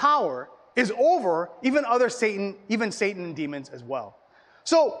 authority and power is over even Satan and demons as well.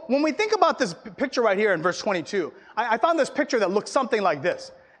 So when we think about this picture right here in verse 22, I found this picture that looks something like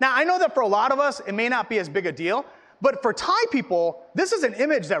this. Now, I know that for a lot of us, it may not be as big a deal, but for Thai people, this is an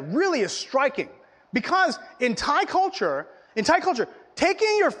image that really is striking. Because in Thai culture,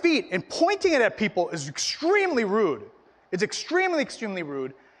 taking your feet and pointing it at people is extremely rude. It's extremely, extremely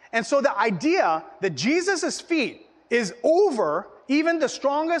rude. And so the idea that Jesus' feet is over even the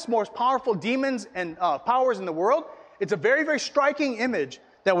strongest, most powerful demons and powers in the world, it's a very, very striking image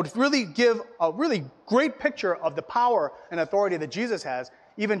that would really give a really great picture of the power and authority that Jesus has,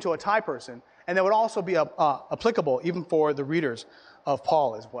 even to a Thai person. And that would also be applicable even for the readers of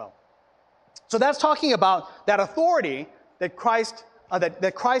Paul as well. So that's talking about that authority that Christ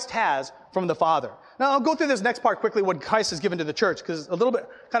has from the Father. Now, I'll go through this next part quickly, what Christ has given to the church, because it's a little bit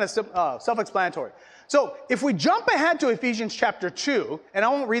kind of self-explanatory. So if we jump ahead to Ephesians chapter 2, and I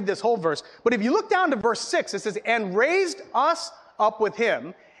won't read this whole verse, but if you look down to verse 6, it says, and raised us up with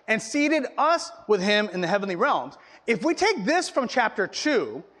him, and seated us with him in the heavenly realms. If we take this from chapter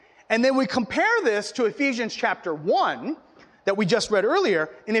 2, and then we compare this to Ephesians chapter 1, that we just read earlier,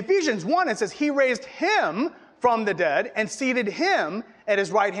 in Ephesians 1, it says, he raised him from the dead and seated him at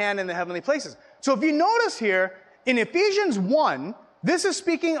his right hand in the heavenly places. So if you notice here, in Ephesians 1, this is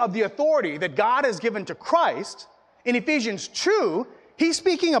speaking of the authority that God has given to Christ. In Ephesians 2, he's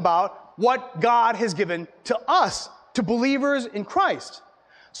speaking about what God has given to us, to believers in Christ.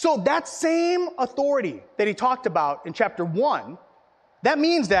 So that same authority that he talked about in chapter 1, that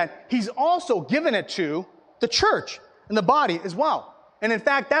means that he's also given it to the church and the body as well. And in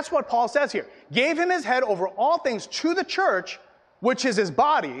fact, that's what Paul says here. Gave him his head over all things to the church, which is his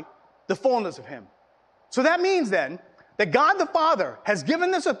body, the fullness of him. So that means then that God the Father has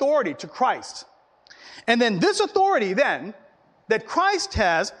given this authority to Christ. And then this authority then that Christ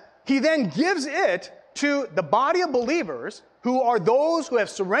has, he then gives it to the body of believers who are those who have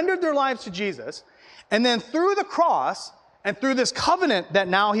surrendered their lives to Jesus. And then through the cross and through this covenant that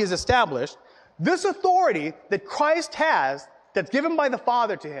now he has established, this authority that Christ has that's given by the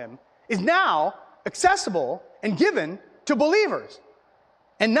Father to him is now accessible and given to believers.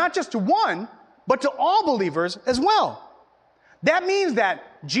 And not just to one, but to all believers as well. That means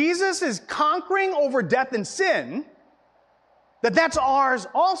that Jesus is conquering over death and sin, that's ours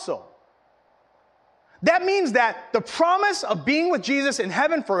also. That means that the promise of being with Jesus in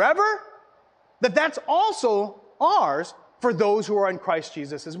heaven forever, that's also ours for those who are in Christ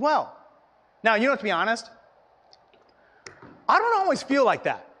Jesus as well. Now, to be honest, I don't always feel like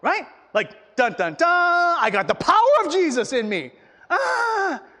that, right? Like, dun, dun, dun, I got the power of Jesus in me.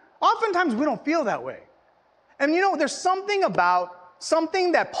 Oftentimes we don't feel that way. And you know, there's something about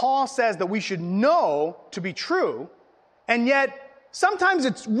something that Paul says that we should know to be true, and yet sometimes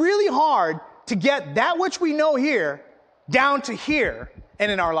it's really hard to get that which we know here down to here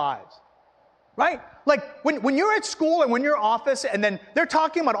and in our lives, right? Like when you're at school and when you're in office and then they're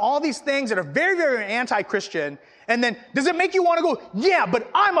talking about all these things that are very, very anti-Christian, and then does it make you want to go, yeah, but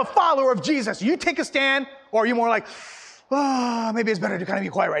I'm a follower of Jesus? You take a stand, or are you more like, maybe it's better to kind of be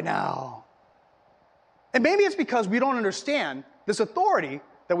quiet right now? And maybe it's because we don't understand this authority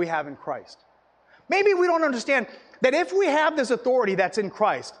that we have in Christ. Maybe we don't understand that if we have this authority that's in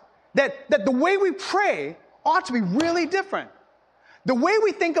Christ, that the way we pray ought to be really different. The way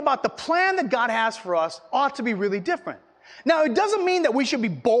we think about the plan that God has for us ought to be really different. Now, it doesn't mean that we should be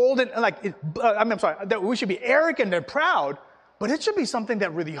bold and that we should be arrogant and proud, but it should be something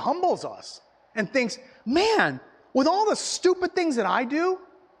that really humbles us and thinks, man, with all the stupid things that I do,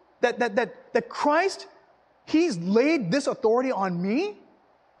 that Christ, He's laid this authority on me?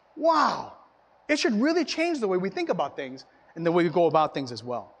 Wow. It should really change the way we think about things and the way we go about things as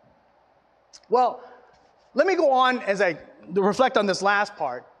well. Well, let me go on as I reflect on this last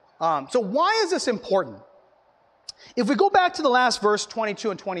part. So why is this important? If we go back to the last verse,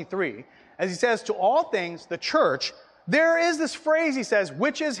 22 and 23, as he says, to all things, the church, there is this phrase he says,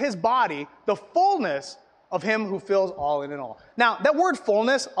 which is his body, the fullness of him who fills all in all. Now, that word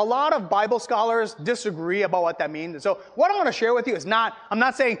fullness, a lot of Bible scholars disagree about what that means. And so what I want to share with you is I'm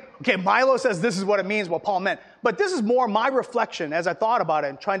not saying, okay, Milo says this is what it means, what Paul meant. But this is more my reflection as I thought about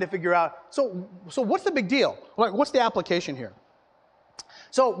it and trying to figure out, so what's the big deal? Like, what's the application here?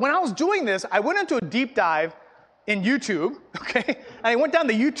 So when I was doing this, I went into a deep dive in YouTube, okay? And I went down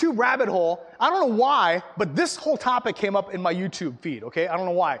the YouTube rabbit hole. I don't know why, but this whole topic came up in my YouTube feed, okay? I don't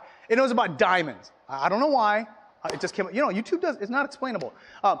know why. And it was about diamonds. I don't know why. It just came up. You know, YouTube it's not explainable.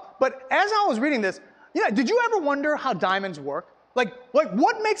 But as I was reading this, did you ever wonder how diamonds work? Like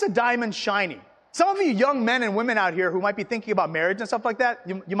what makes a diamond shiny? Some of you young men and women out here who might be thinking about marriage and stuff like that,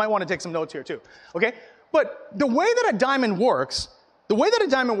 you might want to take some notes here too, okay? But the way that a diamond works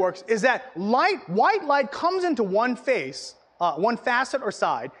is that white light comes into one face, one facet or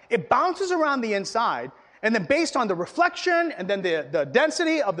side. It bounces around the inside, and then based on the reflection and then the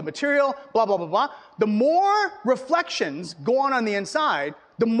density of the material, blah, blah, blah, blah, the more reflections go on the inside,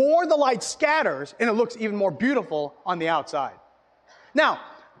 the more the light scatters, and it looks even more beautiful on the outside. Now,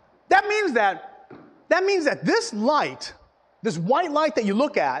 that means that this light, this white light that you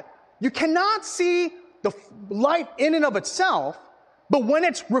look at, you cannot see the light in and of itself, but when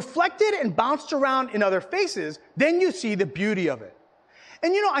it's reflected and bounced around in other faces, then you see the beauty of it.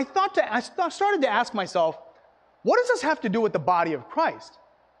 And I started to ask myself, what does this have to do with the body of Christ?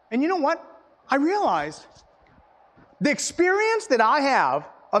 And you know what? I realized the experience that I have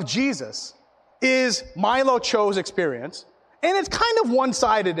of Jesus is Milo Cho's experience, and it's kind of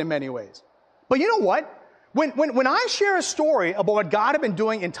one-sided in many ways. But you know what? When I share a story about what God had been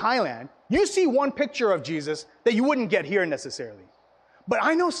doing in Thailand, you see one picture of Jesus that you wouldn't get here necessarily. But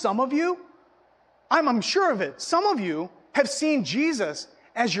I know some of you, I'm sure of it, some of you have seen Jesus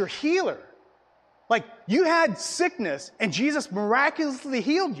as your healer. Like you had sickness and Jesus miraculously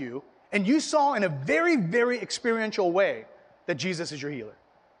healed you, and you saw in a very, very experiential way that Jesus is your healer.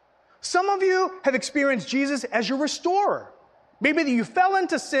 Some of you have experienced Jesus as your restorer. Maybe that you fell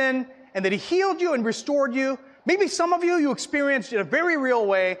into sin and that he healed you and restored you. Maybe some of you experienced in a very real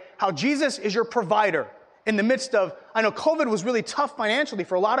way how Jesus is your provider in the midst of, I know COVID was really tough financially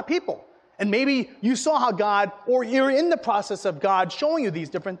for a lot of people. And maybe you saw how God, or you're in the process of God showing you these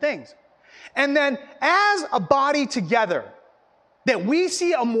different things. And then as a body together, that we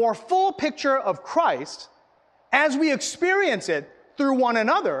see a more full picture of Christ as we experience it through one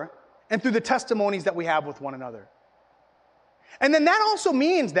another and through the testimonies that we have with one another. And then that also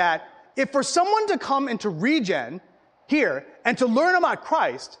means that if for someone to come into Regen here and to learn about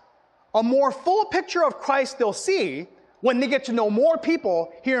Christ, a more full picture of Christ they'll see when they get to know more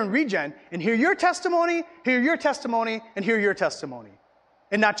people here in Regen and hear your testimony, and hear your testimony,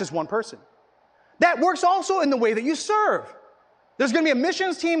 and not just one person. That works also in the way that you serve. There's going to be a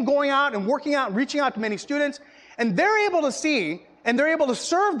missions team going out and working out and reaching out to many students, and they're able to see and they're able to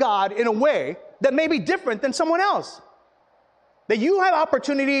serve God in a way that may be different than someone else. That you have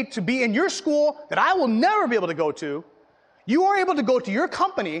opportunity to be in your school that I will never be able to go to. You are able to go to your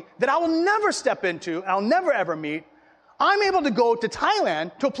company that I will never step into and I'll never ever meet. I'm able to go to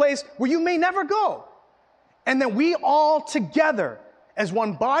Thailand, to a place where you may never go. And then we all together, as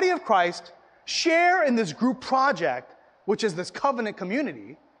one body of Christ, share in this group project, which is this covenant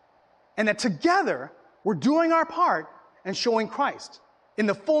community. and that together we're doing our part and showing Christ in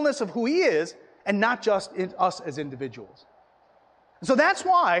the fullness of who he is and not just in us as individuals. So that's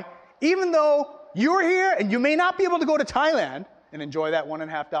why, even though you're here and you may not be able to go to Thailand and enjoy that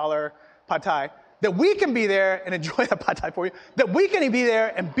 $1.50 pad thai, that we can be there and enjoy that pad thai for you, that we can be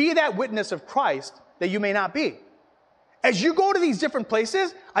there and be that witness of Christ that you may not be. As you go to these different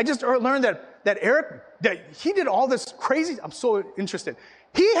places, I just learned that Eric, that he did all this crazy, I'm so interested.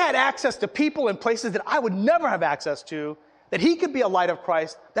 He had access to people and places that I would never have access to, that he could be a light of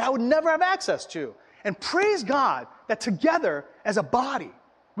Christ that I would never have access to. And praise God that together as a body,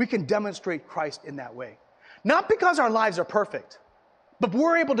 we can demonstrate Christ in that way. Not because our lives are perfect, but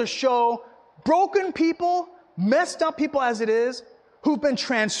we're able to show broken people, messed up people as it is, who've been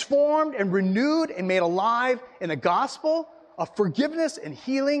transformed and renewed and made alive in the gospel of forgiveness and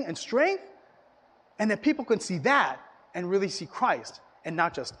healing and strength, and that people can see that and really see Christ and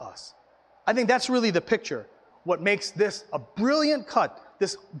not just us. I think that's really the picture, what makes this a brilliant cut,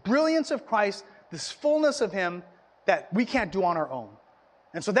 this brilliance of Christ, this fullness of him that we can't do on our own.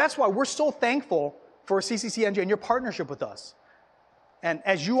 And so that's why we're so thankful for CCCNJ and your partnership with us. And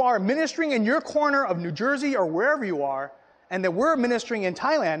as you are ministering in your corner of New Jersey or wherever you are, and that we're ministering in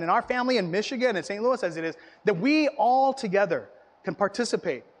Thailand, and our family in Michigan and St. Louis as it is, that we all together can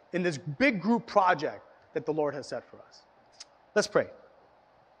participate in this big group project that the Lord has set for us. Let's pray.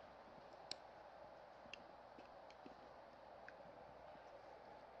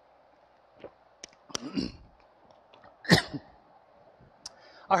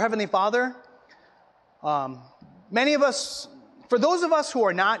 Our Heavenly Father, many of us, for those of us who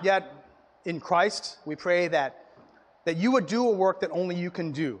are not yet in Christ, we pray that you would do a work that only you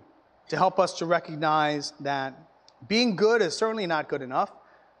can do to help us to recognize that being good is certainly not good enough,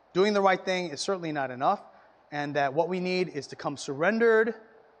 doing the right thing is certainly not enough, and that what we need is to come surrendered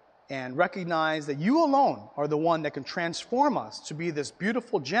and recognize that you alone are the one that can transform us to be this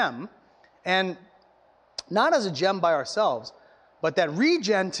beautiful gem, and not as a gem by ourselves, but that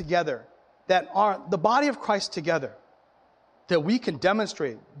regen together, that are the body of Christ together, that we can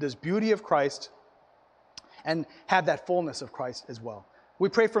demonstrate this beauty of Christ and have that fullness of Christ as well. We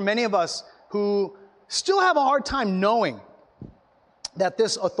pray for many of us who still have a hard time knowing that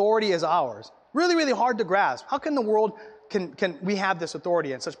this authority is ours. Really, really hard to grasp. How can the world, can we have this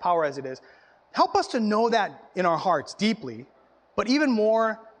authority and such power as it is? Help us to know that in our hearts deeply, but even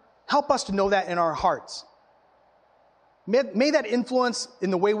more, help us to know that in our hearts. May that influence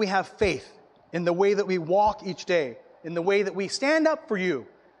in the way we have faith, in the way that we walk each day, in the way that we stand up for you,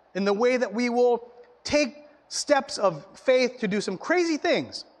 in the way that we will take steps of faith to do some crazy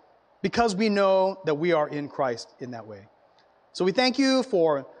things because we know that we are in Christ in that way. So we thank you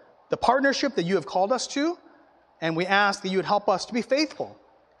for the partnership that you have called us to, and we ask that you would help us to be faithful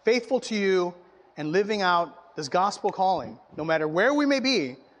to you and living out this gospel calling, no matter where we may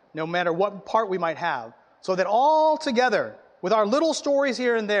be, no matter what part we might have, so that all together, with our little stories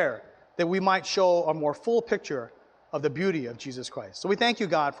here and there, that we might show a more full picture of the beauty of Jesus Christ. So we thank you,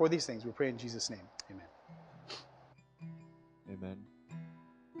 God, for these things. We pray in Jesus' name. Amen. Amen.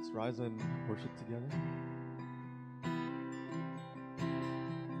 Let's rise and worship together.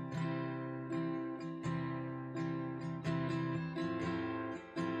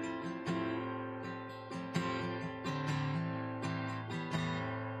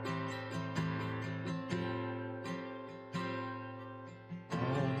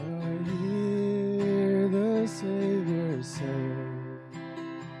 Savior say,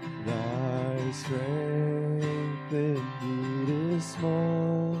 thy strength indeed is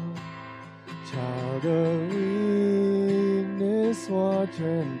small. Child of weakness, watch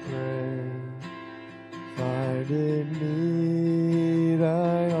and pray. Find in me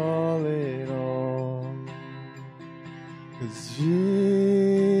thine all in all. 'Cause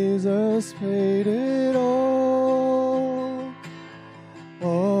Jesus paid it all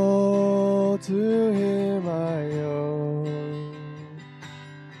to him I owe.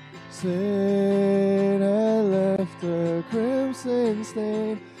 Sin had left a crimson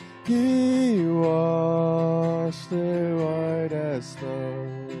stain, he washed it white as snow.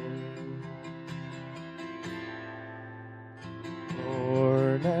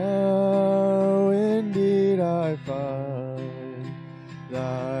 For now indeed I find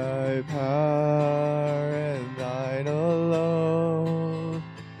thy power and thine alone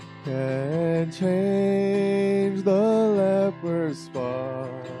can change the leper's spot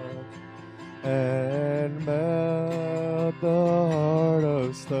and melt the heart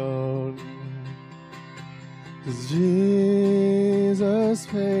of stone. 'Cause Jesus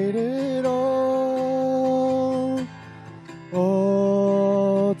paid it all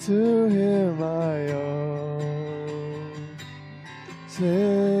to him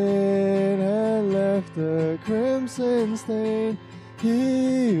Sin had left a crimson stain.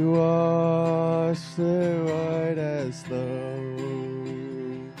 He washed it white as snow.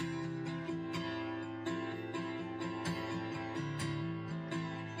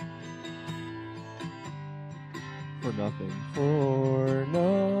 For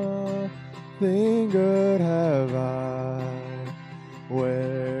nothing good have I,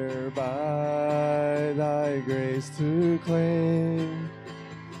 whereby thy grace to claim.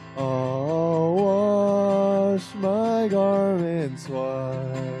 I'll wash my garments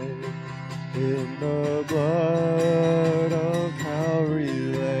white in the blood of Calvary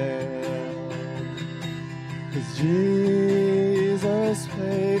Lamb. 'Cause Jesus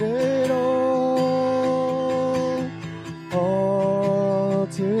paid it all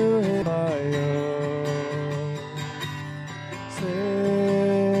to him I owe.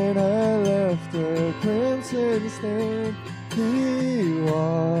 Sin had left a crimson stain. He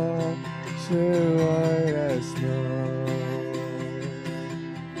washed it white as snow.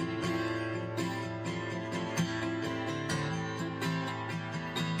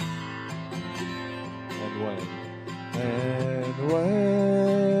 And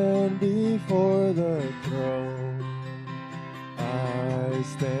when before the throne I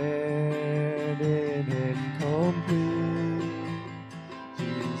stand in incomplete,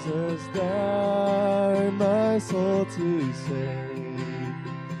 Jesus died my soul to save.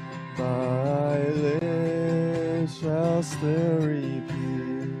 My lips shall still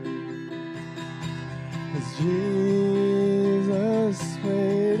repeat, 'cause Jesus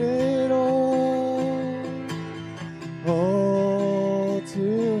paid it all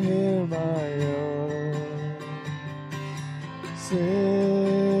to him I owe.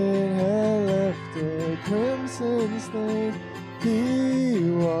 Sin had left a crimson stain.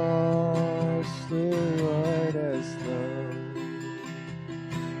 He washed it white as snow.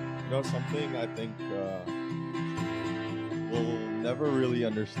 You know, something I think we'll never really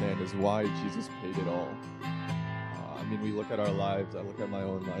understand is why Jesus paid it all. I mean, we look at our lives, I look at my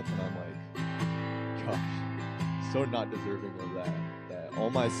own life, and I'm like, gosh, so not deserving of that all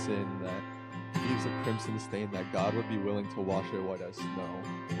my sin that leaves a crimson stain, that God would be willing to wash it white as snow.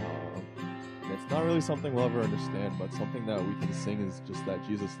 And it's not really something we'll ever understand, but something that we can sing is just that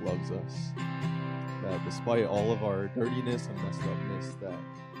Jesus loves us. That despite all of our dirtiness and messed upness, that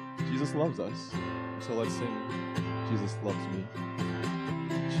Jesus loves us. So let's sing, Jesus loves me.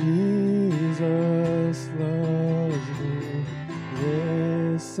 Jesus loves me,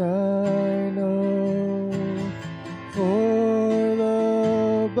 this I know, for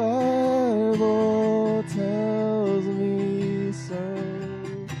the Bible tells me so.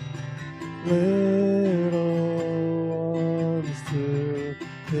 Little ones to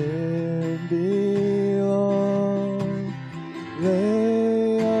him belong.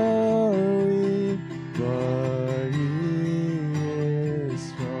 They are weak, but he is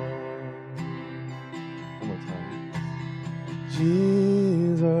strong. One more time.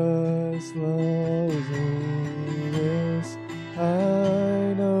 Jesus loves me, this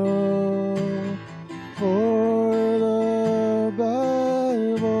I know, for the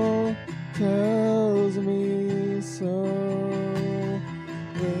Bible tells me so.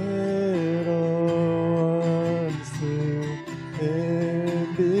 Little ones to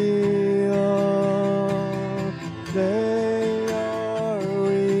him belong. They are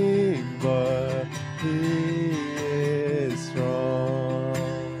weak, but he is strong.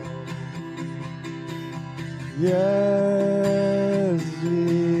 Yes,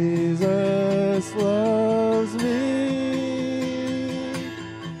 Jesus loves me.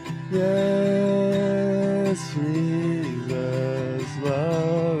 Yes, Jesus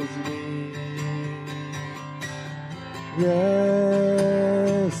loves me.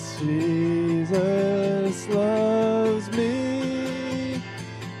 Yes, Jesus loves me.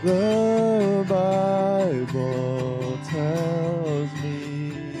 The Bible tells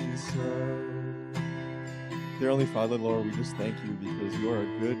me so. Dear Heavenly Father, Lord, we just thank you because you are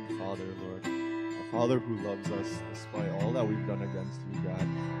a good Father, Lord. A Father who loves us despite all that we've done against you, God.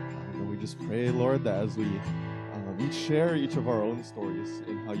 And we just pray, Lord, that as we each share each of our own stories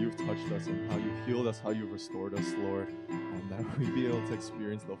in how you've touched us and how you've healed us, how you've restored us, Lord, that we be able to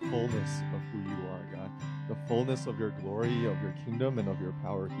experience the fullness of who you are, God. The fullness of your glory, of your kingdom, and of your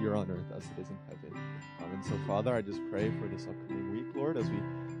power here on earth as it is in heaven. And so, Father, I just pray for this upcoming week, Lord, as we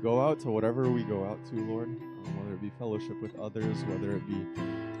go out to whatever we go out to, Lord, whether it be fellowship with others, whether it be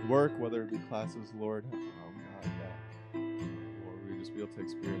work, whether it be classes, Lord, God, that Lord, we just be able to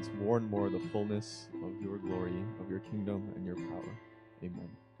experience more and more the fullness of your glory, of your kingdom, and your power. Amen.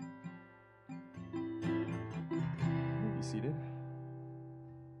 Be seated.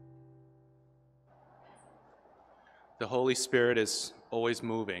 The Holy Spirit is always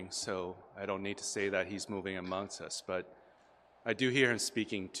moving, so I don't need to say that he's moving amongst us, but I do hear him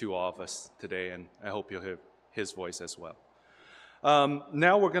speaking to all of us today, and I hope you'll hear his voice as well.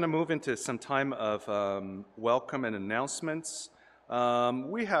 Now we're going to move into some time of welcome and announcements.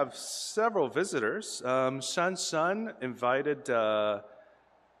 We have several visitors. Shan Shan invited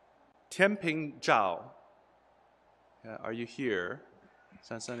Tianping Zhao. Are you here?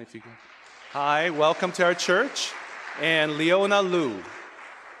 Shan Shan, if you can. Hi, welcome to our church. And Leona Lu.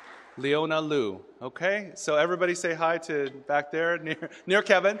 Okay, so everybody say hi to back there near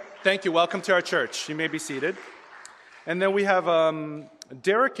Kevin. Thank you. Welcome to our church. You may be seated. And then we have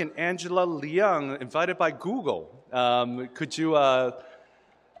Derek and Angela Liang invited by Google. Could you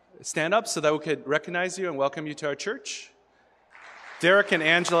stand up so that we could recognize you and welcome you to our church? Derek and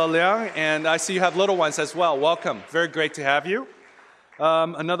Angela Liang, and I see you have little ones as well. Welcome. Very great to have you.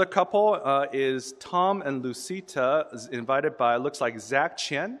 Another couple is Tom and Lucita, invited by, looks like Zach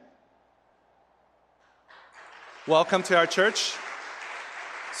Chen. Welcome to our church.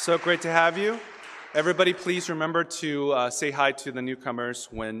 So great to have you. Everybody, please remember to say hi to the newcomers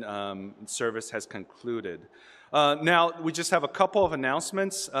when service has concluded. Now, we just have a couple of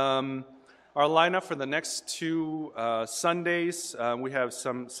announcements. Our lineup for the next 2 Sundays, we have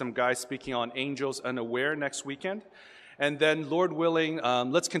some guys speaking on Angels Unaware next weekend. And then, Lord willing,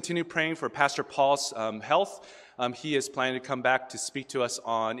 let's continue praying for Pastor Paul's health. He is planning to come back to speak to us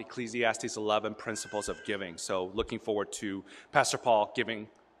on Ecclesiastes 11, Principles of Giving. So looking forward to Pastor Paul giving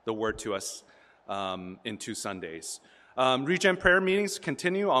the word to us in 2 Sundays. Regen prayer meetings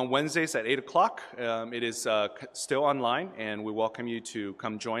continue on Wednesdays at 8 o'clock. It is still online, and we welcome you to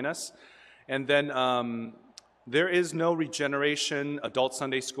come join us. And then there is no regeneration adult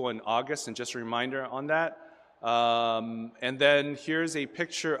Sunday school in August, and just a reminder on that. And then here's a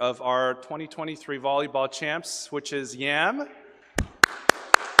picture of our 2023 volleyball champs, which is Yam.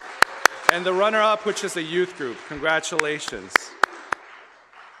 And the runner-up, which is a youth group. Congratulations.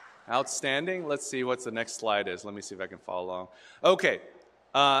 Outstanding. Let's see what the next slide is. Let me see if I can follow along. Okay.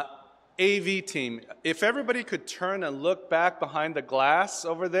 AV team. If everybody could turn and look back behind the glass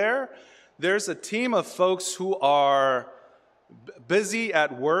over there, there's a team of folks who are busy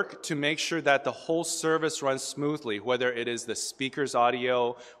at work to make sure that the whole service runs smoothly, whether it is the speaker's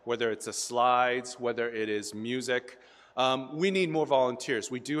audio, whether it's the slides, whether it is music. We need more volunteers.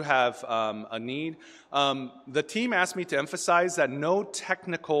 We do have a need. The team asked me to emphasize that no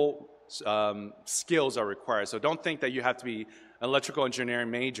technical skills are required. So don't think that you have to be an electrical engineering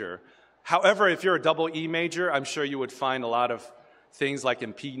major. However, if you're a double E major, I'm sure you would find a lot of things like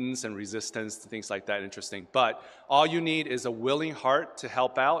impedance and resistance, things like that interesting. But all you need is a willing heart to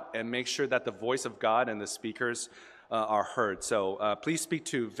help out and make sure that the voice of God and the speakers are heard. So please speak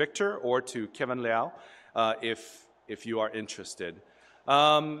to Victor or to Kevin Liao if you are interested.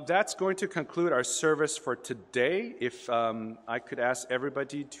 That's going to conclude our service for today. If I could ask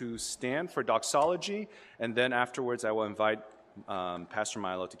everybody to stand for doxology, and then afterwards I will invite Pastor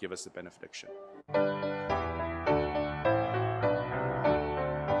Milo to give us the benediction.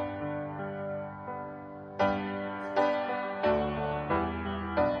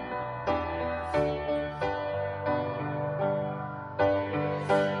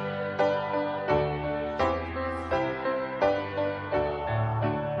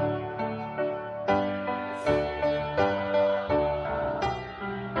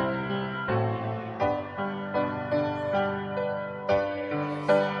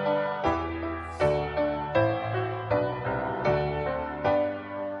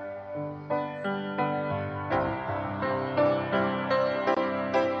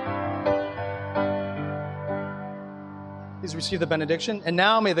 Please receive the benediction. And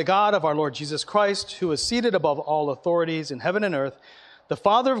now may the God of our Lord Jesus Christ, who is seated above all authorities in heaven and earth, the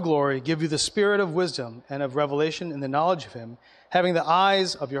Father of glory, give you the spirit of wisdom and of revelation in the knowledge of him, having the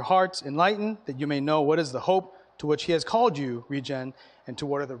eyes of your hearts enlightened, that you may know what is the hope to which he has called you, Regen, and to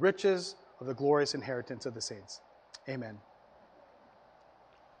what are the riches of the glorious inheritance of the saints. Amen.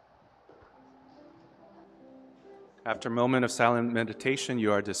 After a moment of silent meditation,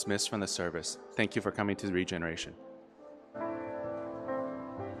 you are dismissed from the service. Thank you for coming to regeneration.